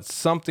 Okay. But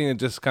something that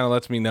just kind of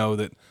lets me know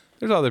that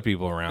there's other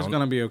people around. It's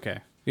going to be okay.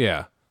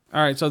 Yeah.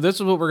 All right. So this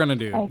is what we're going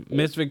to do.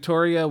 Miss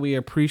Victoria, we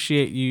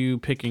appreciate you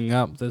picking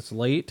up this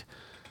late.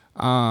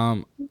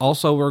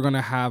 Also, we're going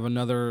to have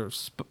another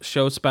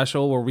show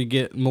special where we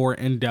get more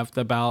in depth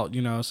about,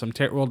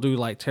 we'll do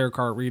like tarot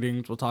card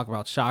readings. We'll talk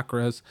about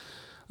chakras.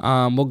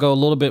 We'll go a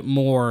little bit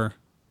more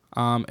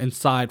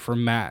inside for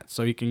Matt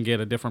so he can get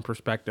a different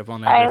perspective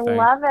on everything.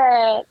 I love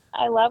it.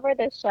 I love where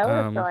this show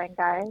is going,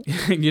 guys.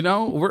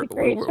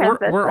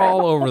 we're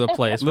all over the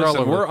place.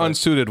 Listen, we're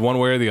unsuited one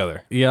way or the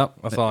other. Yep.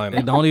 That's all I know.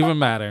 It don't even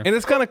matter. And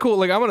it's kind of cool.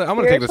 Like, I'm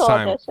gonna take this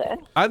time.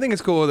 Edition. I think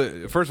it's cool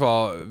that, first of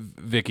all,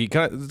 Vicky,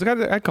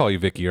 I call you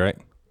Vicky, right?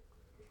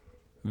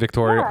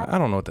 Victoria. Yeah. I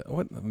don't know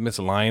what Miss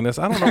Lioness.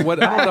 I don't know what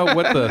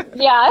the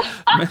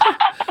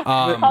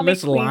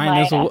Miss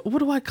Lioness. What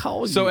do I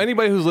call you? So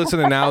anybody who's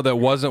listening now that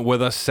wasn't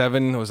with us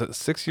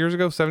 6 years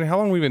ago? 7? How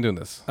long have we been doing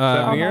this?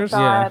 7 years?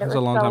 Yeah, it was a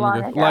long time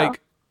ago.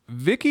 Like,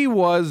 Vicky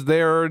was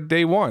there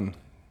day one.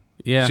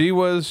 Yeah, she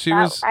was.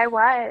 I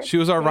was. She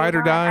was our ride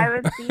or die. I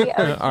was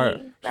the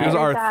OG. She was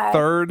our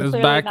third. It was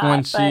back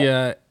when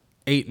she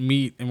ate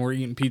meat and we're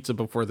eating pizza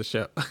before the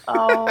show.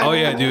 Oh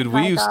yeah, dude.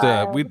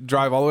 We'd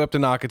drive all the way up to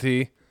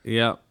Nocatee.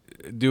 Yeah.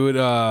 Do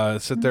it,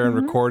 sit there and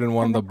record in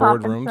one of the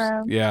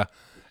boardrooms. Yeah.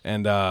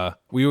 And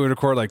we would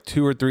record like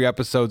 2 or 3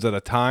 episodes at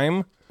a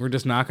time. We're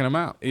just knocking them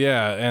out.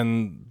 Yeah.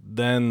 And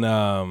then,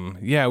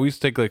 we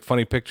used to take like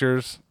funny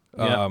pictures.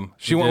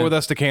 She went with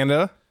us to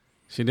Canada.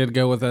 She did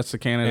go with us to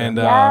Canada. And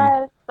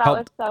yes, that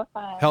was so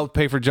fun. Helped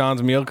pay for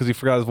John's meal because he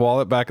forgot his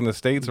wallet back in the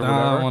States or whatever.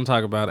 I don't want to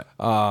talk about it.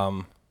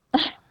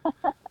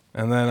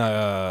 And then,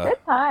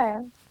 good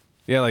time.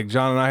 Yeah, like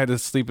John and I had to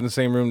sleep in the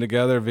same room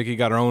together. Vicky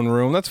got her own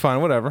room. That's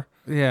fine. Whatever.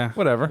 Yeah.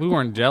 Whatever. We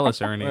weren't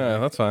jealous or anything. Yeah,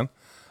 that's fine.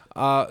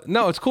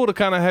 No, it's cool to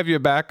kind of have you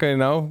back,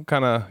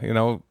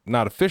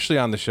 not officially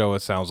on the show, it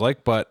sounds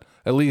like, but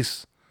at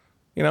least,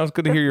 it's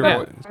good to hear your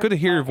voice. It's good to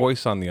hear your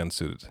voice on the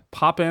Unsuited.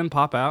 Pop in,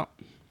 pop out.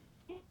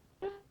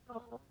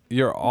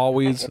 You're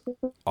always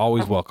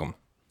welcome.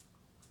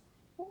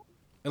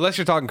 Unless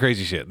you're talking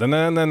crazy shit. Then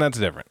that's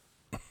different.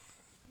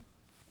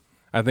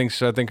 I think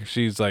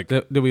she's like,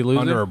 did we lose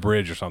under her? a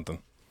bridge or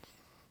something.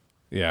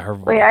 Yeah, her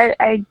voice. Wait,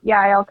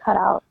 I'll cut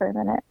out for a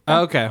minute.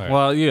 Okay. Right.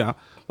 Well,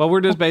 well,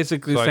 we're just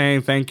basically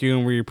saying thank you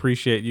and we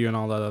appreciate you and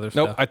all that other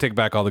stuff. Nope, I take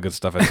back all the good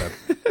stuff I said.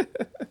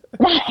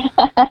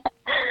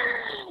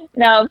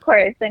 No, of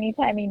course.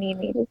 Anytime you need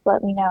me, just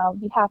let me know. I'll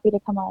be happy to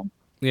come on.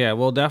 Yeah,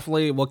 we'll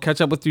catch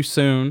up with you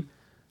soon.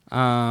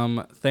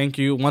 Thank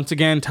you. Once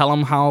again, tell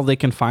them how they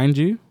can find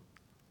you.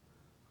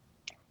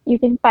 You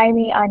can find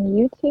me on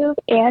YouTube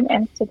and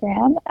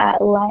Instagram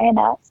at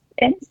Lioness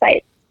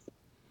Insights.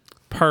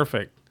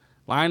 Perfect.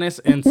 Lioness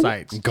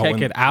Insights. Check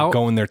it out.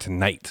 Going there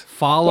tonight.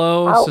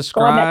 Follow,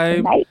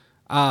 subscribe.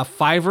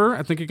 Fiverr.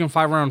 I think you can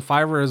find her on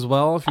Fiverr as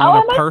well. If you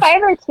want I'm on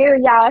Fiverr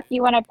too. Yeah, if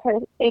you want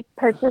to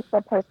purchase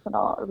a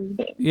personal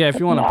reading. Yeah, if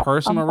you want a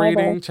personal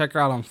reading, check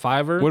her out on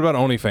Fiverr. What about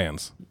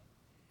OnlyFans?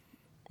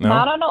 No?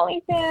 Not on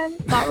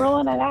OnlyFans. Not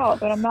ruling it out,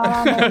 but I'm not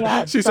on there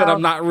yet. She said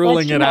I'm not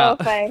ruling it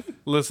out.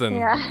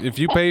 Listen, if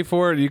you pay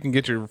for it, you can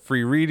get your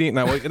free reading.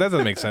 Now, that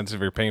doesn't make sense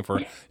if you're paying for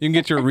it. You can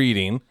get your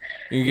reading.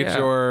 You can get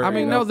your... I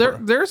mean,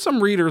 there's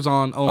some readers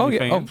on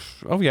OnlyFans.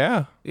 Oh,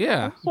 yeah.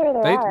 Yeah. I'm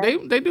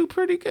sure they do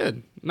pretty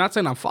good. Not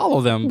saying I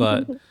follow them,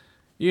 but, But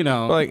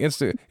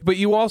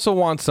you also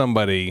want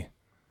somebody...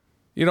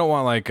 You don't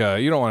want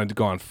you don't want to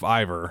go on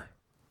Fiverr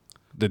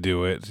to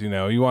do it.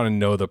 You want to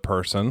know the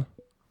person.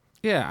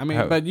 Yeah, I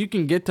mean, but you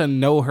can get to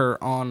know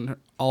her on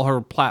all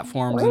her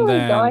platforms, Where are and we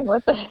then going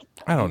with this?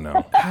 I don't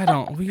know. I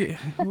don't.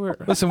 We're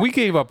Listen, we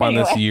gave up on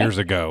this Anyway. years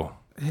ago.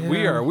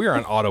 We are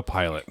on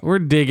autopilot. we're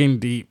digging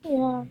deep.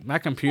 Yeah. My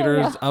computer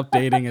is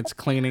updating. It's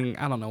cleaning.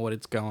 I don't know what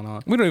it's going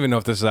on. We don't even know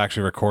if this is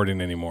actually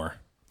recording anymore.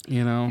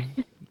 You know,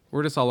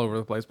 we're just all over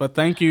the place. But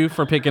thank you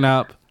for picking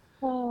up.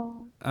 Oh,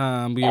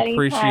 We anytime.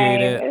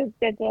 appreciate it. It was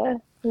good to,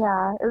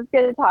 it was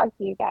good to talk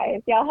to you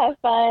guys. Y'all have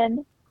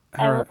fun.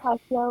 I will right. talk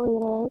to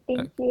y'all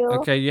later. Thank you.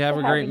 Okay, you have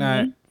for a great having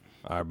night. me.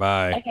 All right,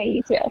 bye. Okay,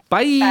 you too.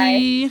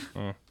 Bye.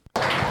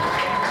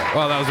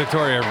 Well, that was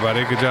Victoria,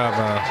 everybody. Good job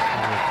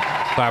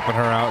clapping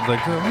her out.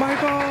 Like,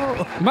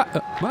 Michael!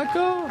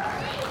 Michael.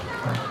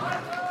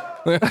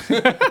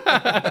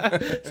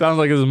 Sounds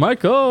like it's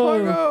Michael.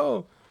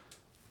 Michael!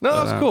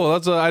 No, that's cool.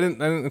 That's I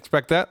didn't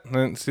expect that. I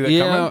didn't see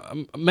that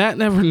coming. Matt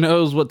never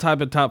knows what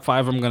type of top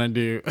 5 I'm gonna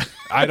do.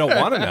 I don't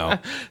want to know.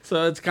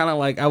 So it's kind of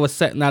like I was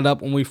setting that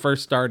up when we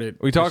first started.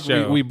 We talked.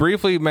 the show. We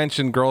briefly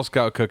mentioned Girl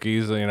Scout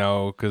cookies,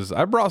 because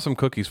I brought some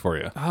cookies for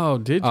you. Oh,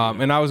 did you?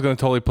 And I was going to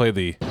totally play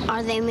the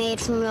Are they made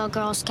from real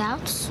Girl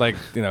Scouts?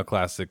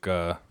 classic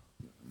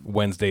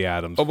Wednesday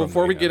Addams. Oh, from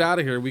before the, we get out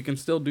of here, we can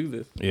still do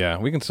this. Yeah,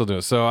 we can still do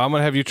it. So I'm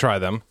gonna have you try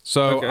them.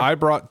 So Okay. I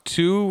brought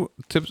 2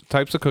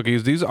 types of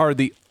cookies. These are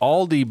the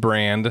Aldi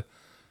brand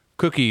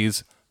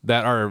cookies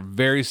that are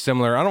very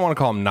similar. I don't want to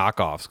call them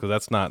knockoffs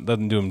because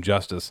doesn't do them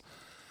justice.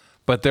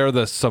 But they're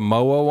the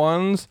Samoa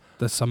ones,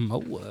 The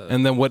Samoa.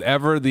 and then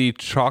whatever the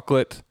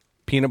chocolate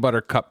peanut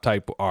butter cup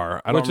type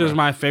are. I don't Which is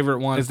my favorite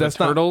one. Is the that's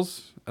not-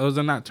 turtles? Those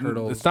are not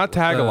turtles. It's not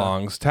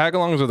tagalongs.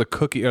 Tagalongs are the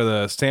cookie or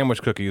the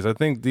sandwich cookies. I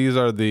think these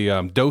are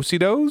the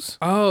Do-si-dos.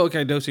 Oh,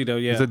 okay. Do-si-do,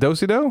 yeah. Is it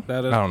Do-si-do?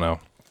 That is- I don't know.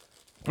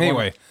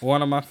 Anyway,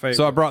 One of my favorites.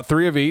 so I brought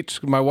 3 of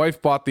each. My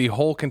wife bought the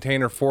whole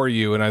container for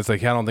you, and I was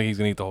like, I don't think he's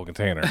gonna eat the whole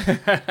container.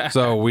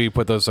 So we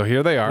put those. So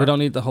here they are. we don't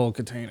need the whole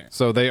container.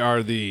 So they are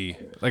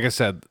like I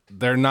said,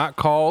 they're not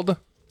called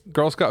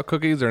Girl Scout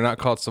cookies. They're not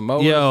called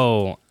Samoas.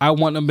 Yo, I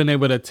wouldn't have been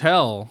able to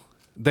tell.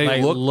 They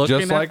like, look looking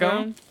just at like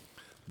them.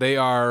 They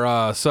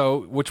are.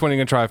 So which one are you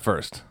gonna try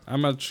first?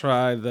 I'm gonna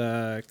try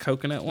the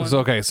coconut one. So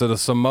okay, so the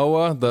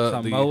Samoa,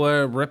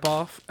 Samoa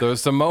ripoff. the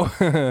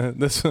Samoa,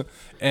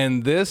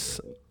 this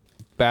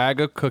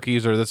bag of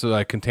cookies or this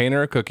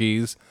container of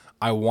cookies,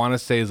 I want to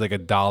say is like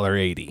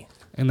 $1.80.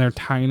 And they're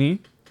tiny.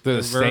 They're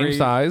the same very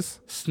size.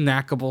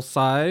 Snackable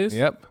size.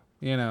 Yep,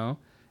 You know.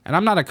 And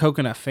I'm not a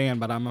coconut fan,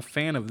 but I'm a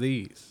fan of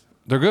these.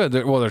 they're good.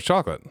 They're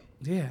chocolate.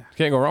 Yeah.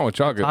 Can't go wrong with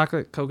chocolate.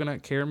 Chocolate,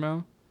 coconut,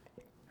 caramel.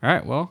 All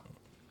right, well.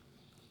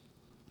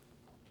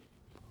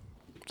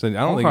 So I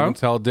don't think you Okay. can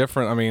tell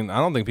different. I mean, I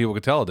don't think people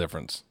could tell a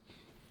difference.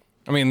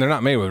 I mean, they're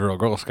not made with real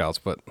Girl Scouts,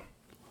 but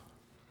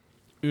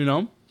You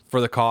know,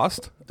 for the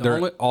cost, they're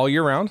only- all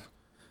year round.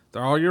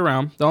 they're all year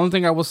round. The only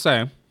thing I will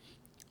say,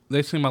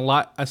 they seem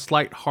a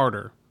slight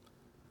harder.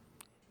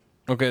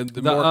 Okay,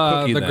 more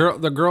cookie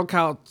then. The Girl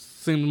Scout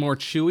seems more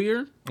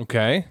chewier.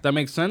 Okay, That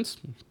makes sense.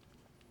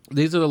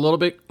 These are a little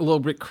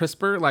bit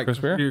crisper. Like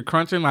Crispier? you're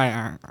crunching,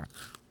 like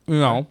you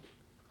know.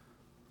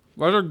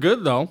 But they're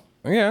good though.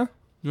 yeah.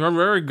 They're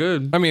very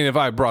good. I mean, if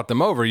I brought them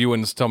over, you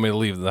wouldn't tell me to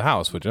leave the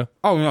house, would you?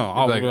 Oh no!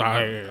 Oh, Like,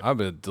 I I've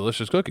been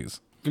delicious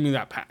cookies. give me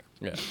that pack.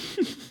 Yeah.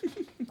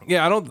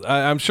 Yeah,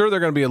 I'm sure they're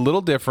going to be a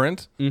little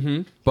different,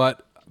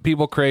 but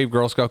people crave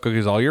Girl Scout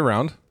cookies all year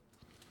round.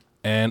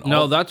 And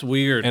No, that's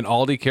weird. and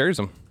Aldi carries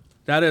them.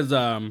 That is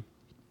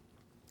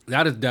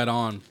dead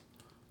on.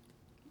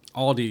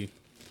 Aldi.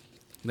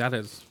 That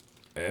is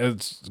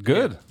It's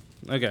good.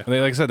 okay. And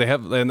like I said, they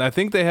have, and I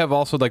think they have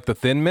also like the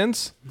Thin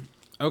Mints.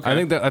 Okay.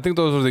 I think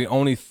those are the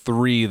only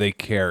 3 they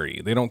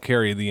carry. They don't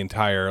carry the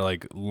entire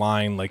like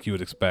line like you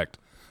would expect.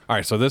 All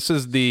right, so this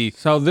is the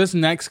So this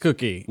next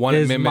cookie One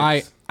is mimics-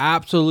 my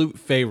absolute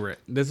favorite.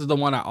 This is the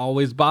one I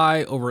always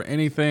buy over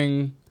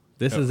anything.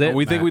 This is it.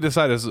 we think Matt. we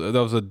decided that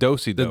was a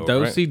Do-si-do. the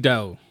Dosey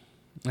Dough.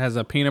 It has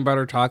a peanut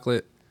butter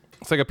chocolate.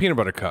 It's like a peanut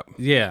butter cup.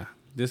 Yeah.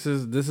 This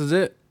is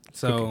it.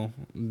 So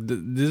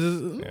this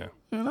is Yeah.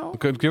 you know.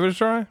 Could give it a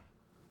try.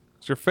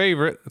 It's your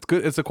favorite. It's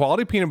good. It's a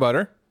quality peanut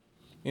butter.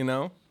 You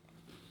know,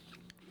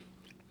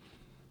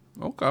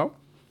 Okay.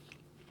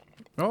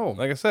 Oh,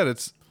 like I said,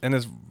 it's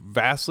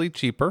vastly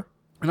cheaper.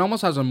 it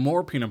almost has a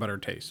more peanut butter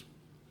taste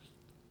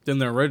than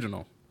the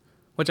original,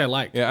 which I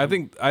like. Yeah, I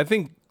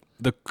think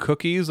the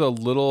cookie's a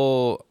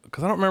little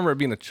because I don't remember it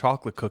being a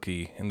chocolate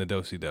cookie in the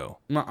Do-si-do,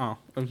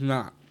 It's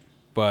not.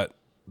 but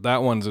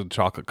that one's a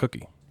chocolate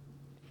cookie.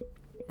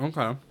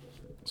 Okay.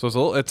 So it's a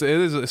little. It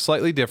is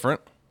slightly different,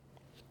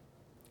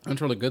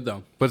 That's really good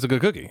though. but it's a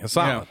good cookie. It's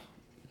solid.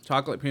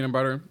 Chocolate peanut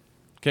butter.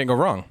 Can't go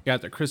wrong.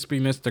 Got the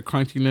crispiness, the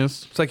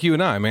crunchiness. It's like you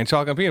and I, man.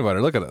 Chocolate and peanut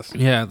butter. Look at us.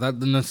 Yeah, the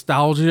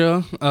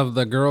nostalgia of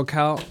the Girl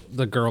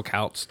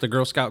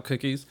Scout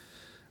cookies.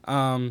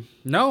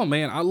 No,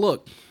 man.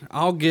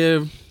 I'll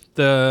give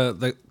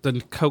the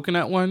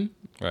coconut one,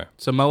 Right.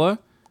 Samoa,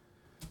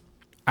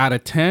 out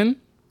of 10,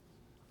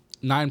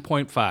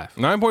 9.5.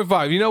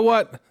 9.5. You know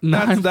what?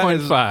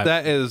 9.5.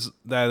 That is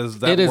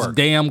It is works.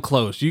 damn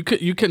close. You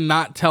could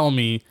not tell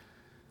me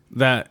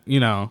that,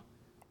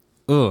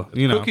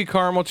 Cookie,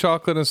 caramel,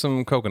 chocolate, and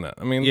some coconut.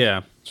 I mean,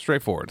 Yeah.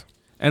 straightforward.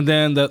 And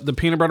then the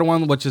peanut butter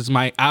one, which is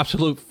my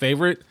absolute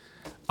favorite,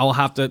 I'll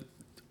have to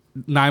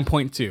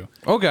 9.2.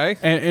 Okay.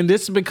 And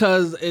this is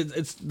because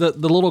it's the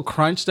little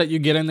crunch that you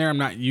get in there I'm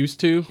not used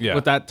to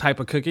with that type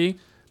of cookie,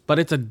 but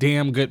it's a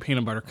damn good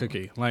peanut butter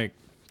cookie. Like,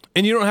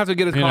 and you don't have to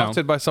get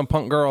accosted by some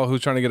punk girl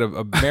who's trying to get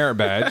a merit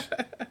badge.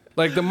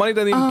 Like, the money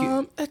doesn't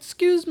even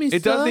excuse me,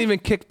 it doesn't even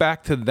kick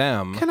back to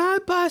them. Can I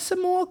buy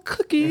some more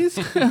cookies?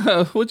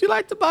 Would you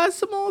like to buy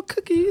some more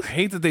cookies? I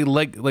hate that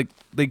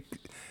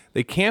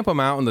they camp them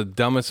out in the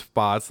dumbest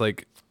spots.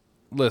 Like,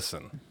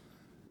 listen,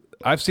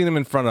 I've seen them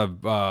in front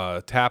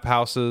of tap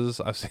houses.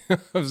 I've seen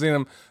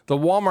them. The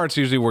Walmart's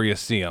usually where you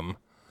see them,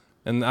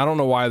 and I don't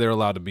know why they're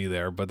allowed to be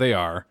there, but they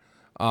are.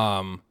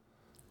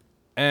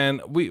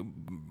 And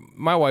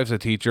my wife's a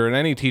teacher, and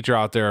any teacher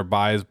out there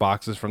buys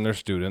boxes from their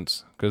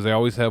students because they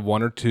always have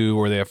one or two,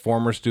 or they have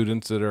former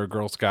students that are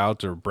Girl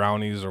Scouts or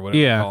brownies or whatever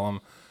you call them.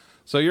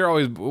 So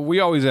we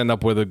always end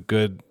up with a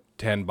good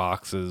 10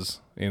 boxes,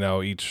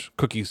 each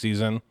cookie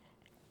season.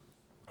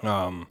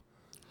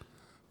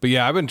 But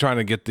yeah, I've been trying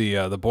to get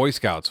the Boy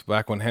Scouts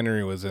back when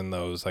Henry was in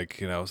those.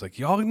 Like, it's like,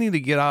 y'all need to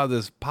get out of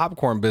this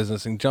popcorn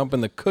business and jump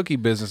in the cookie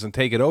business and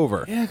take it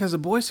over. Yeah, because the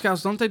Boy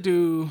Scouts, don't they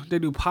do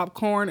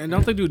popcorn and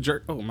don't they do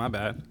jerky? Oh, my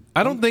bad.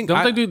 I don't think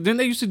didn't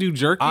they used to do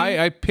jerky?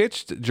 I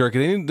pitched jerky.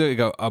 They need to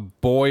do a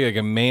boy, like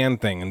a man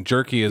thing, and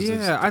jerky is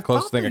the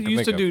closest thing I can think of. They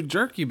used to do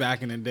jerky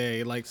back in the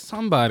day. Like,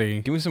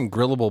 somebody give me some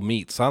grillable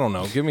meats. I don't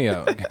know. Give me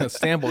a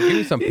sample. Give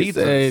me some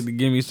pizza.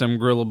 Give me some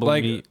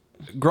grillable meat.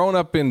 Growing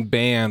up in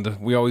band,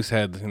 we always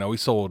had, we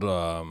sold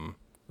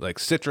like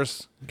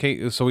citrus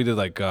case. So we did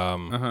like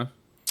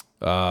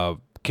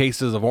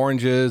cases of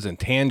oranges and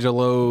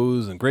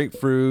tangelos and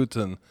grapefruits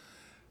and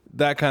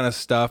that kind of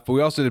stuff. But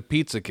we also did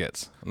pizza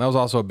kits, and that was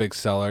also a big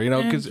seller.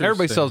 Because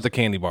everybody sells the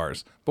candy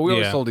bars, but we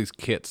always sold these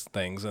kits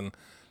things, and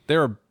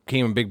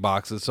came in big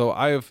boxes. So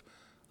I've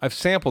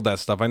sampled that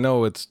stuff. I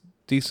know it's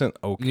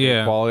decent,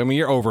 quality. I mean,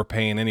 you're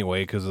overpaying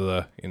anyway because of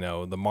the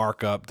the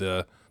markup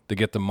to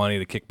get the money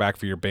to kick back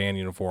for your band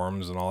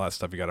uniforms and all that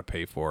stuff you got to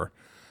pay for.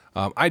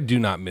 I do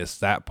not miss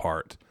that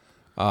part.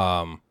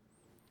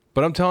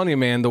 But I'm telling you,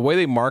 man, the way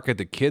they market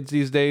the kids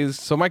these days.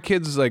 So my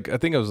kids, I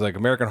think it was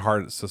American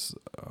Heart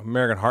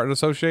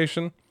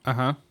Association.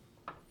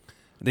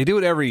 They do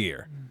it every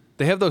year.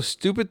 They have those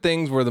stupid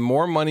things where the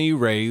more money you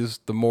raise,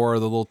 the more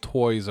the little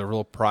toys or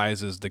little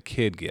prizes the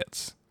kid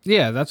gets.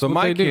 Yeah, that's what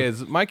they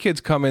do. My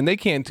kids come in, they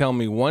can't tell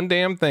me one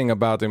damn thing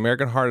about the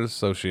American Heart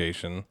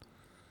Association.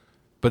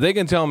 But they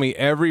can tell me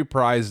every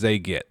prize they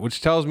get,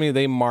 which tells me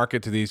they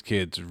market to these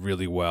kids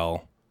really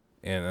well.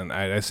 And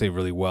I say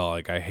really well,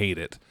 like I hate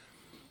it.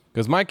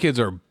 Because my kids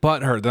are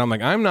butthurt. That I'm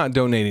like, I'm not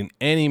donating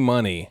any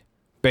money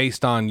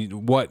based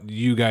on what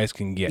you guys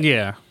can get.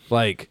 Yeah.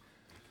 Like,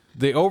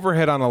 the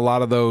overhead on a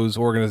lot of those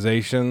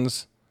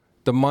organizations,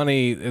 the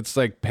money, it's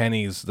like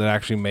pennies that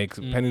actually makes,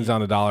 pennies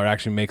on the dollar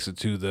actually makes it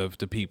to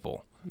the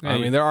people. I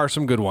mean, there are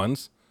some good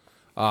ones.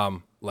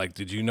 Like,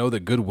 did you know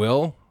that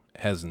Goodwill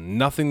has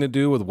nothing to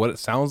do with what it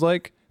sounds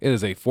like? It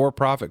is a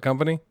for-profit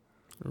company.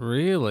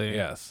 Really?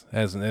 Yes.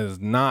 It is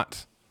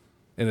not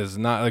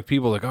like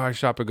people like, oh, I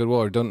shop at Goodwill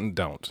or don't.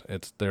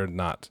 They're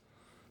not.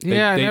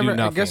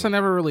 I guess I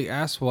never really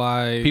asked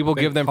why people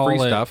give them free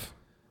stuff.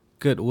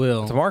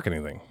 Goodwill. It's a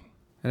marketing thing.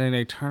 And then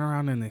they turn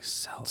around and they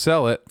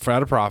sell it for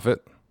at a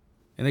profit.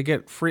 And they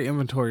get free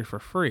inventory for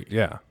free.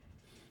 Yeah.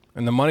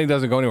 And the money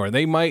doesn't go anywhere.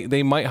 They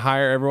might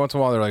hire every once in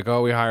a while. They're like,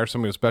 oh, we hire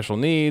somebody with special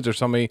needs or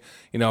somebody,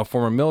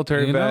 former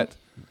military vet.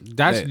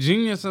 That's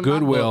genius. In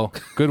Goodwill.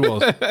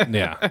 Goodwill.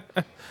 Yeah.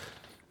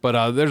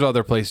 But there's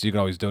other places you can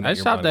always donate. I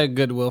shopped at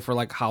Goodwill for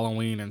like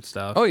Halloween and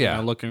stuff. Oh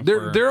yeah,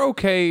 they're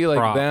okay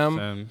like them.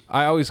 And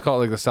I always call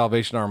it like the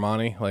Salvation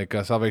Armani, like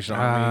Salvation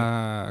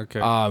Army. Okay.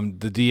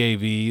 The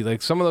DAV,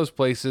 like some of those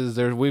places.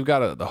 We've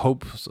got the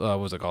Hope's.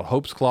 What's it called?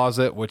 Hope's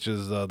Closet, which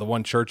is the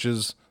one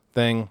church's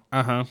thing.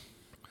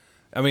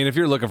 I mean, if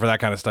you're looking for that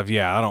kind of stuff,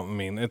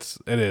 it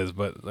is,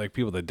 but like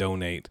people that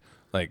donate,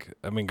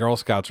 Girl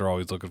Scouts are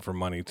always looking for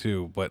money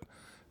too, but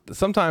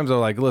sometimes they're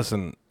like,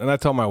 listen, and I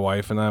tell my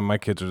wife, and my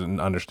kids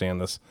understand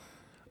this,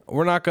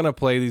 we're not going to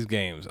play these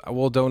games.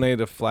 We'll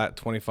donate a flat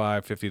 $25,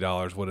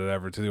 $50,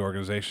 whatever, to the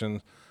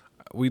organization.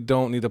 We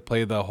don't need to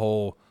play the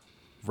whole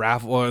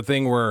raffle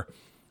thing where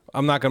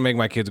I'm not going to make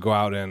my kids go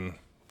out and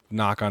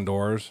knock on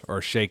doors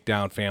or shake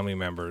down family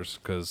members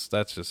because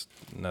that's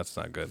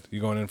not good. You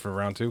going in for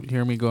round two? You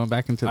hear me going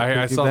back into the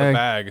I saw the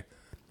bag.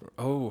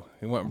 Oh,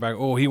 he went back.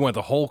 Oh, he went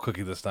the whole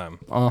cookie this time.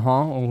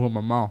 Oh,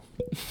 my mouth.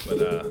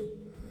 But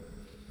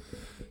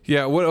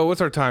yeah.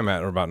 What's our time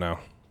at about now?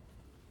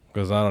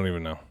 Because I don't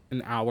even know.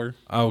 An hour.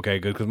 Oh, okay,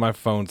 good. Because my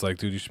phone's like,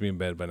 dude, you should be in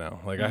bed by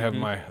now. Like I have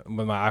my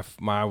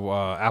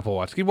Apple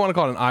Watch. Keep wanting to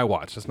call it an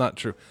iWatch. That's not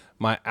true.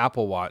 My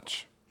Apple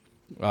Watch.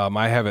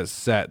 I have it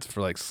set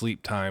for like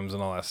sleep times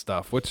and all that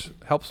stuff, which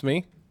helps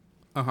me.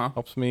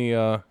 Helps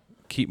me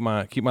keep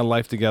my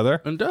life together.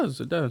 It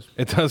does.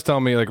 It does tell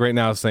me like right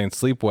now it's saying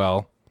sleep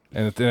well,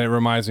 and it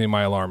reminds me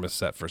my alarm is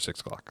set for 6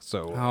 o'clock.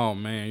 So. Oh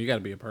man, you got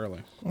to be up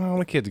early. Well,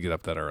 the kids get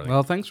up that early.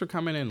 Well, thanks for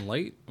coming in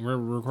late. We're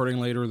recording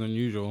later than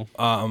usual.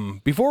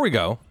 Before we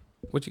go,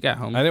 What you got,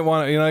 homie? I didn't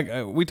want to, like,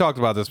 we talked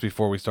about this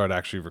before we started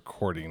actually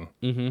recording.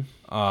 Mm-hmm.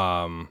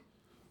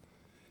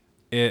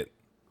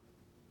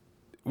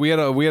 We had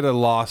a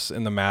loss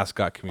in the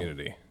mascot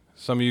community.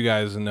 Some of you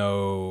guys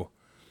know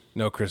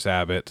Chris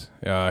Abbott.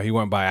 He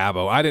went by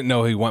Abbo. I didn't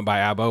know he went by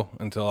Abbo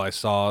until I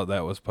saw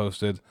that was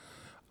posted.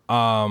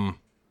 Like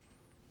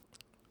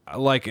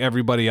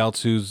everybody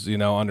else who's,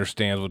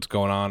 understands what's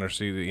going on or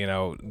see,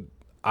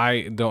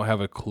 I don't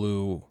have a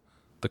clue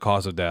the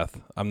cause of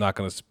death. I'm not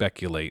going to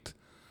speculate.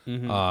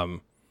 Mm-hmm.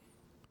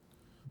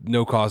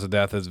 No cause of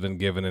death has been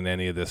given in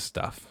any of this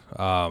stuff.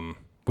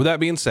 With that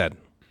being said,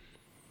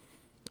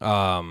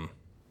 you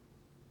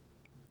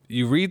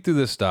read through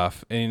this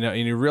stuff and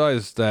you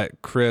realize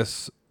that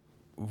Chris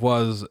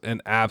was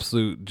an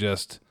absolute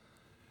just,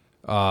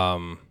 he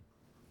was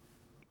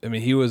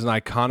an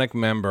iconic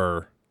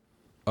member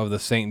of the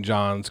St.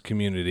 John's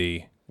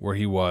community where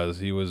he was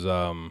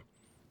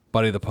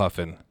Buddy the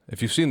Puffin.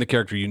 If you've seen the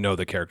character, you know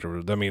the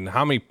character. I mean,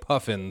 how many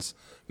Puffins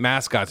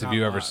mascots have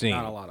you ever seen?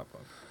 Not a lot of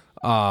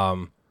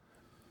Puffins.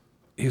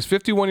 He's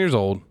 51 years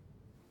old,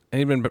 and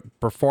he'd been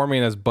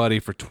performing as Buddy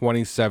for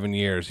 27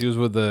 years. He was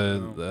with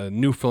the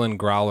Newfoundland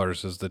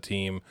Growlers as the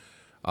team.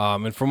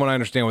 And from what I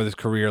understand with his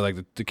career,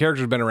 like the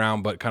character's been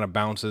around, but kind of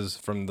bounces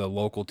from the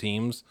local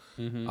teams,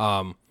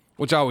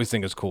 which I always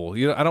think is cool.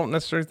 I don't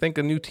necessarily think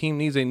a new team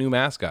needs a new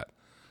mascot.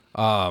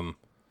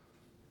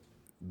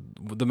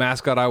 The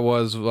mascot I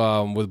was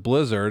with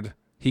Blizzard,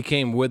 he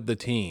came with the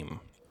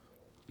team.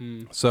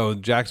 So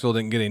Jacksonville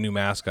didn't get a new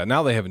mascot.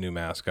 Now they have a new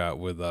mascot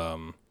with,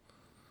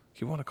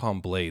 you want to call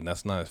him Blade, and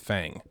that's not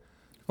Fang. I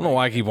don't know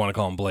why I keep wanting to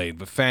call him Blade,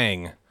 but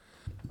Fang.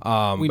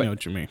 We know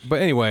what you mean.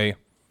 But anyway,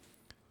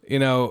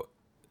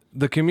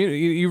 the community,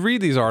 you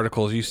read these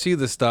articles, you see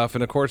this stuff,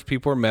 and of course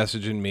people are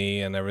messaging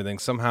me and everything.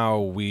 Somehow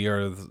we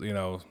are,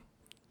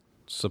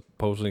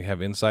 supposedly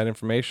have inside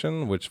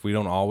information, which we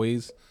don't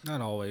always. Not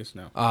always,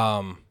 no.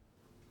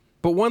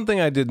 But one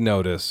thing I did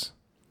notice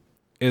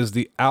is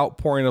the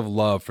outpouring of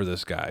love for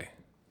this guy.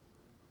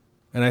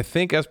 And I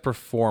think as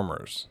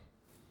performers,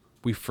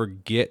 we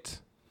forget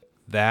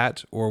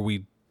that, or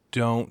we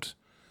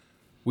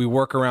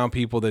work around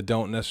people that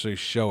don't necessarily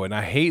show it. And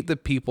I hate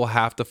that people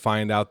have to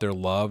find out they're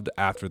loved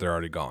after they're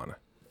already gone.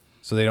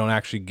 So they don't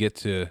actually get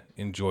to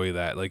enjoy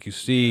that. Like you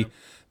see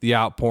the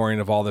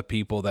outpouring of all the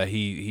people that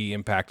he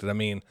impacted. I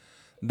mean,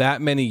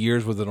 that many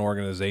years with an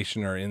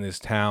organization or in this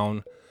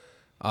town,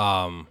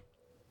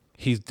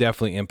 he's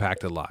definitely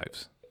impacted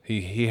lives.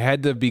 He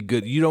had to be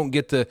good. You're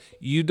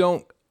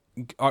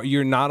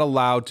not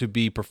allowed to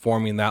be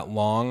performing that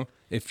long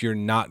if you're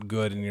not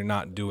good and you're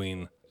not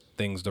doing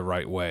things the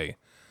right way.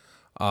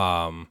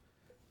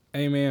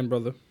 Amen,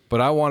 brother. But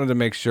I wanted to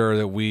make sure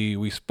that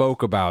we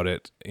spoke about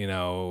it, and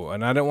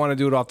I didn't want to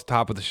do it off the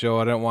top of the show.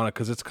 I didn't want to,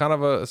 because it's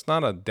it's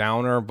not a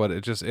downer, but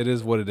it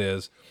is what it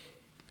is.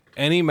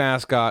 Any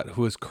mascot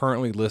who is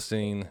currently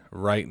listening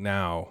right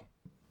now,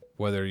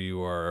 whether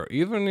you are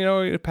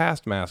even,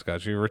 past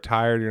mascots, you're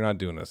retired, you're not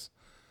doing this,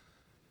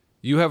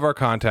 you have our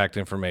contact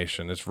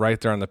information. It's right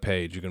there on the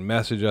page. You can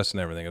message us and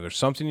everything. If there's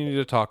something you need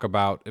to talk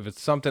about, if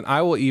it's something,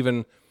 I will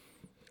even,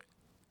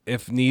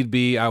 if need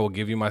be, I will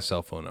give you my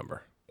cell phone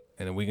number.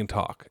 And then we can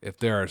talk. If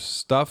there is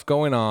stuff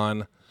going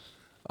on,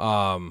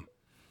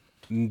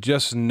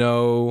 just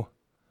know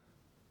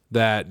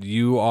that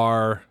you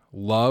are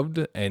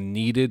loved and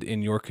needed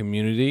in your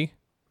community.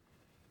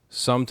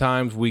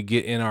 Sometimes we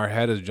get in our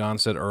head, as John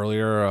said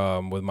earlier,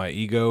 with my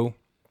ego.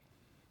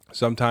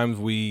 Sometimes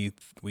we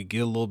get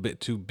a little bit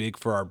too big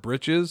for our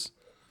britches.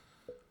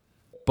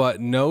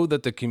 But know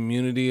that the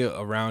community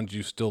around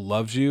you still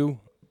loves you.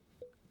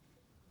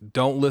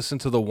 Don't listen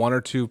to the 1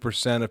 or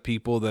 2% of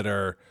people that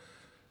are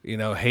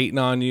hating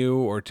on you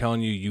or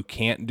telling you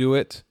can't do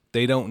it.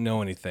 They don't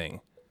know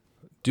anything.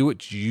 Do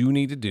what you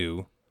need to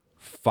do.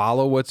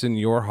 Follow what's in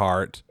your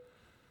heart.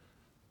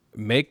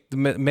 Make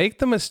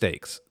the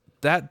mistakes.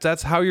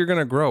 That's how you're going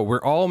to grow.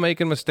 We're all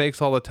making mistakes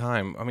all the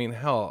time. I mean,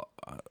 hell,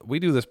 we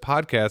do this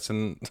podcast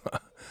and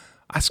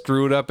I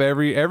screw it up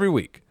every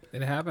week.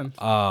 It happens.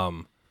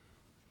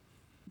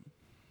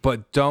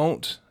 But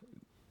don't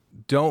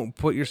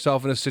put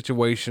yourself in a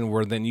situation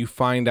where then you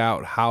find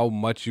out how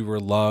much you were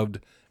loved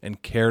and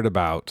cared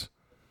about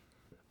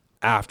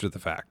after the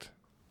fact.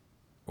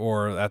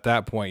 Or at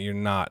that point, you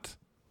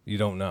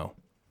don't know.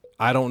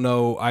 I don't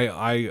know.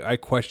 I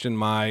question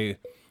my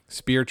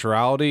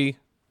spirituality.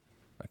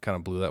 I kind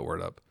of blew that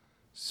word up.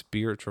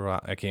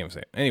 Spirituality. I can't even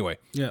say it. Anyway.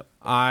 Yep.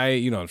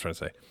 You know what I'm trying to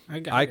say.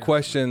 I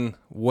question,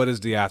 what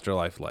is the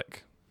afterlife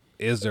like?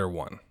 Is there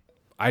one?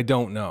 I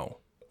don't know.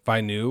 If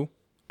I knew,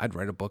 I'd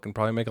write a book and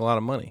probably make a lot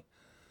of money.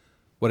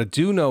 What I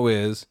do know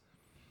is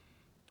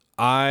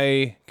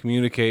I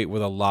communicate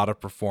with a lot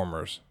of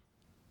performers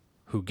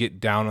who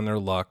get down on their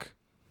luck.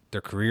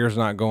 Their career's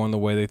not going the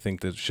way they think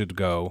that it should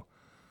go.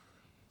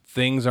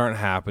 Things aren't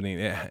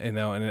happening, and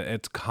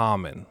it's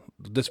common.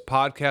 This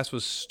podcast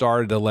was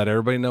started to let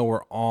everybody know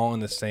we're all in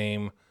the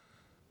same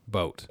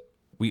boat.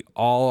 We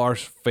all are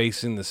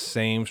facing the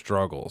same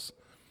struggles.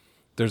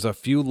 There's a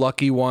few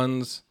lucky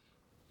ones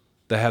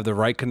that have the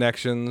right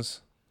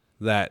connections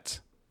that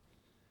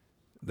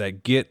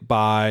get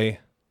by,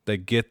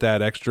 that get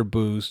that extra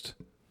boost,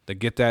 that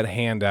get that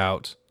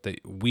handout that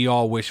we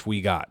all wish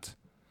we got.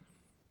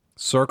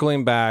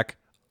 Circling back,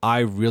 I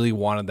really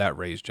wanted that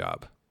raise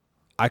job.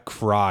 I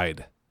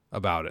cried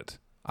about it.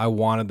 I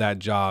wanted that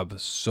job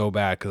so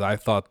bad because I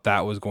thought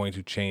that was going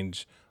to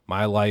change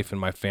my life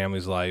and my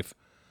family's life.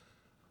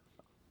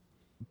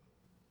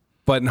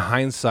 But in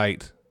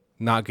hindsight,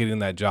 not getting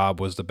that job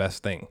was the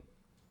best thing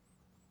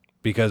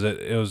because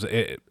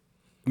it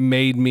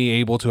made me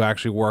able to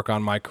actually work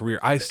on my career.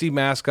 I see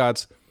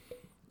mascots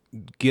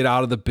get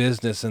out of the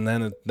business and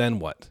then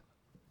what?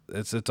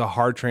 It's a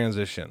hard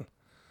transition.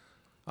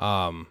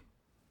 So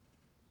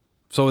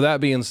with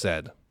that being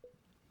said,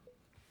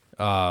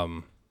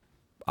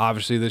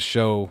 obviously this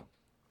show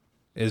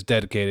is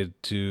dedicated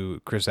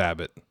to Chris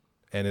Abbott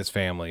and his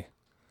family.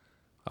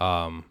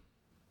 I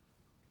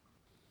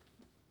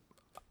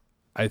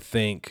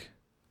think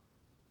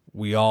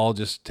we all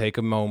just take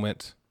a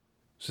moment,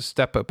 just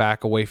step it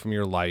back away from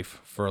your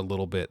life for a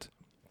little bit.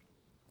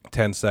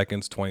 10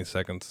 seconds, 20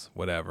 seconds,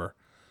 whatever.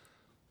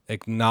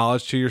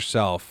 Acknowledge to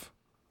yourself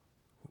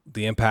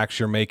the impacts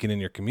you're making in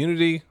your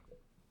community,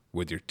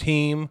 with your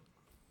team,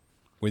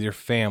 with your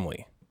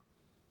family.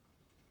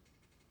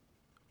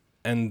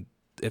 And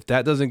if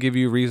that doesn't give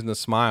you a reason to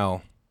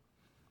smile,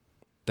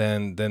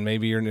 then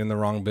maybe you're in the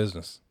wrong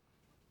business.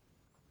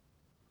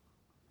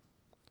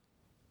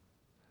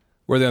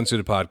 We're the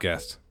Unsuited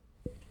Podcast.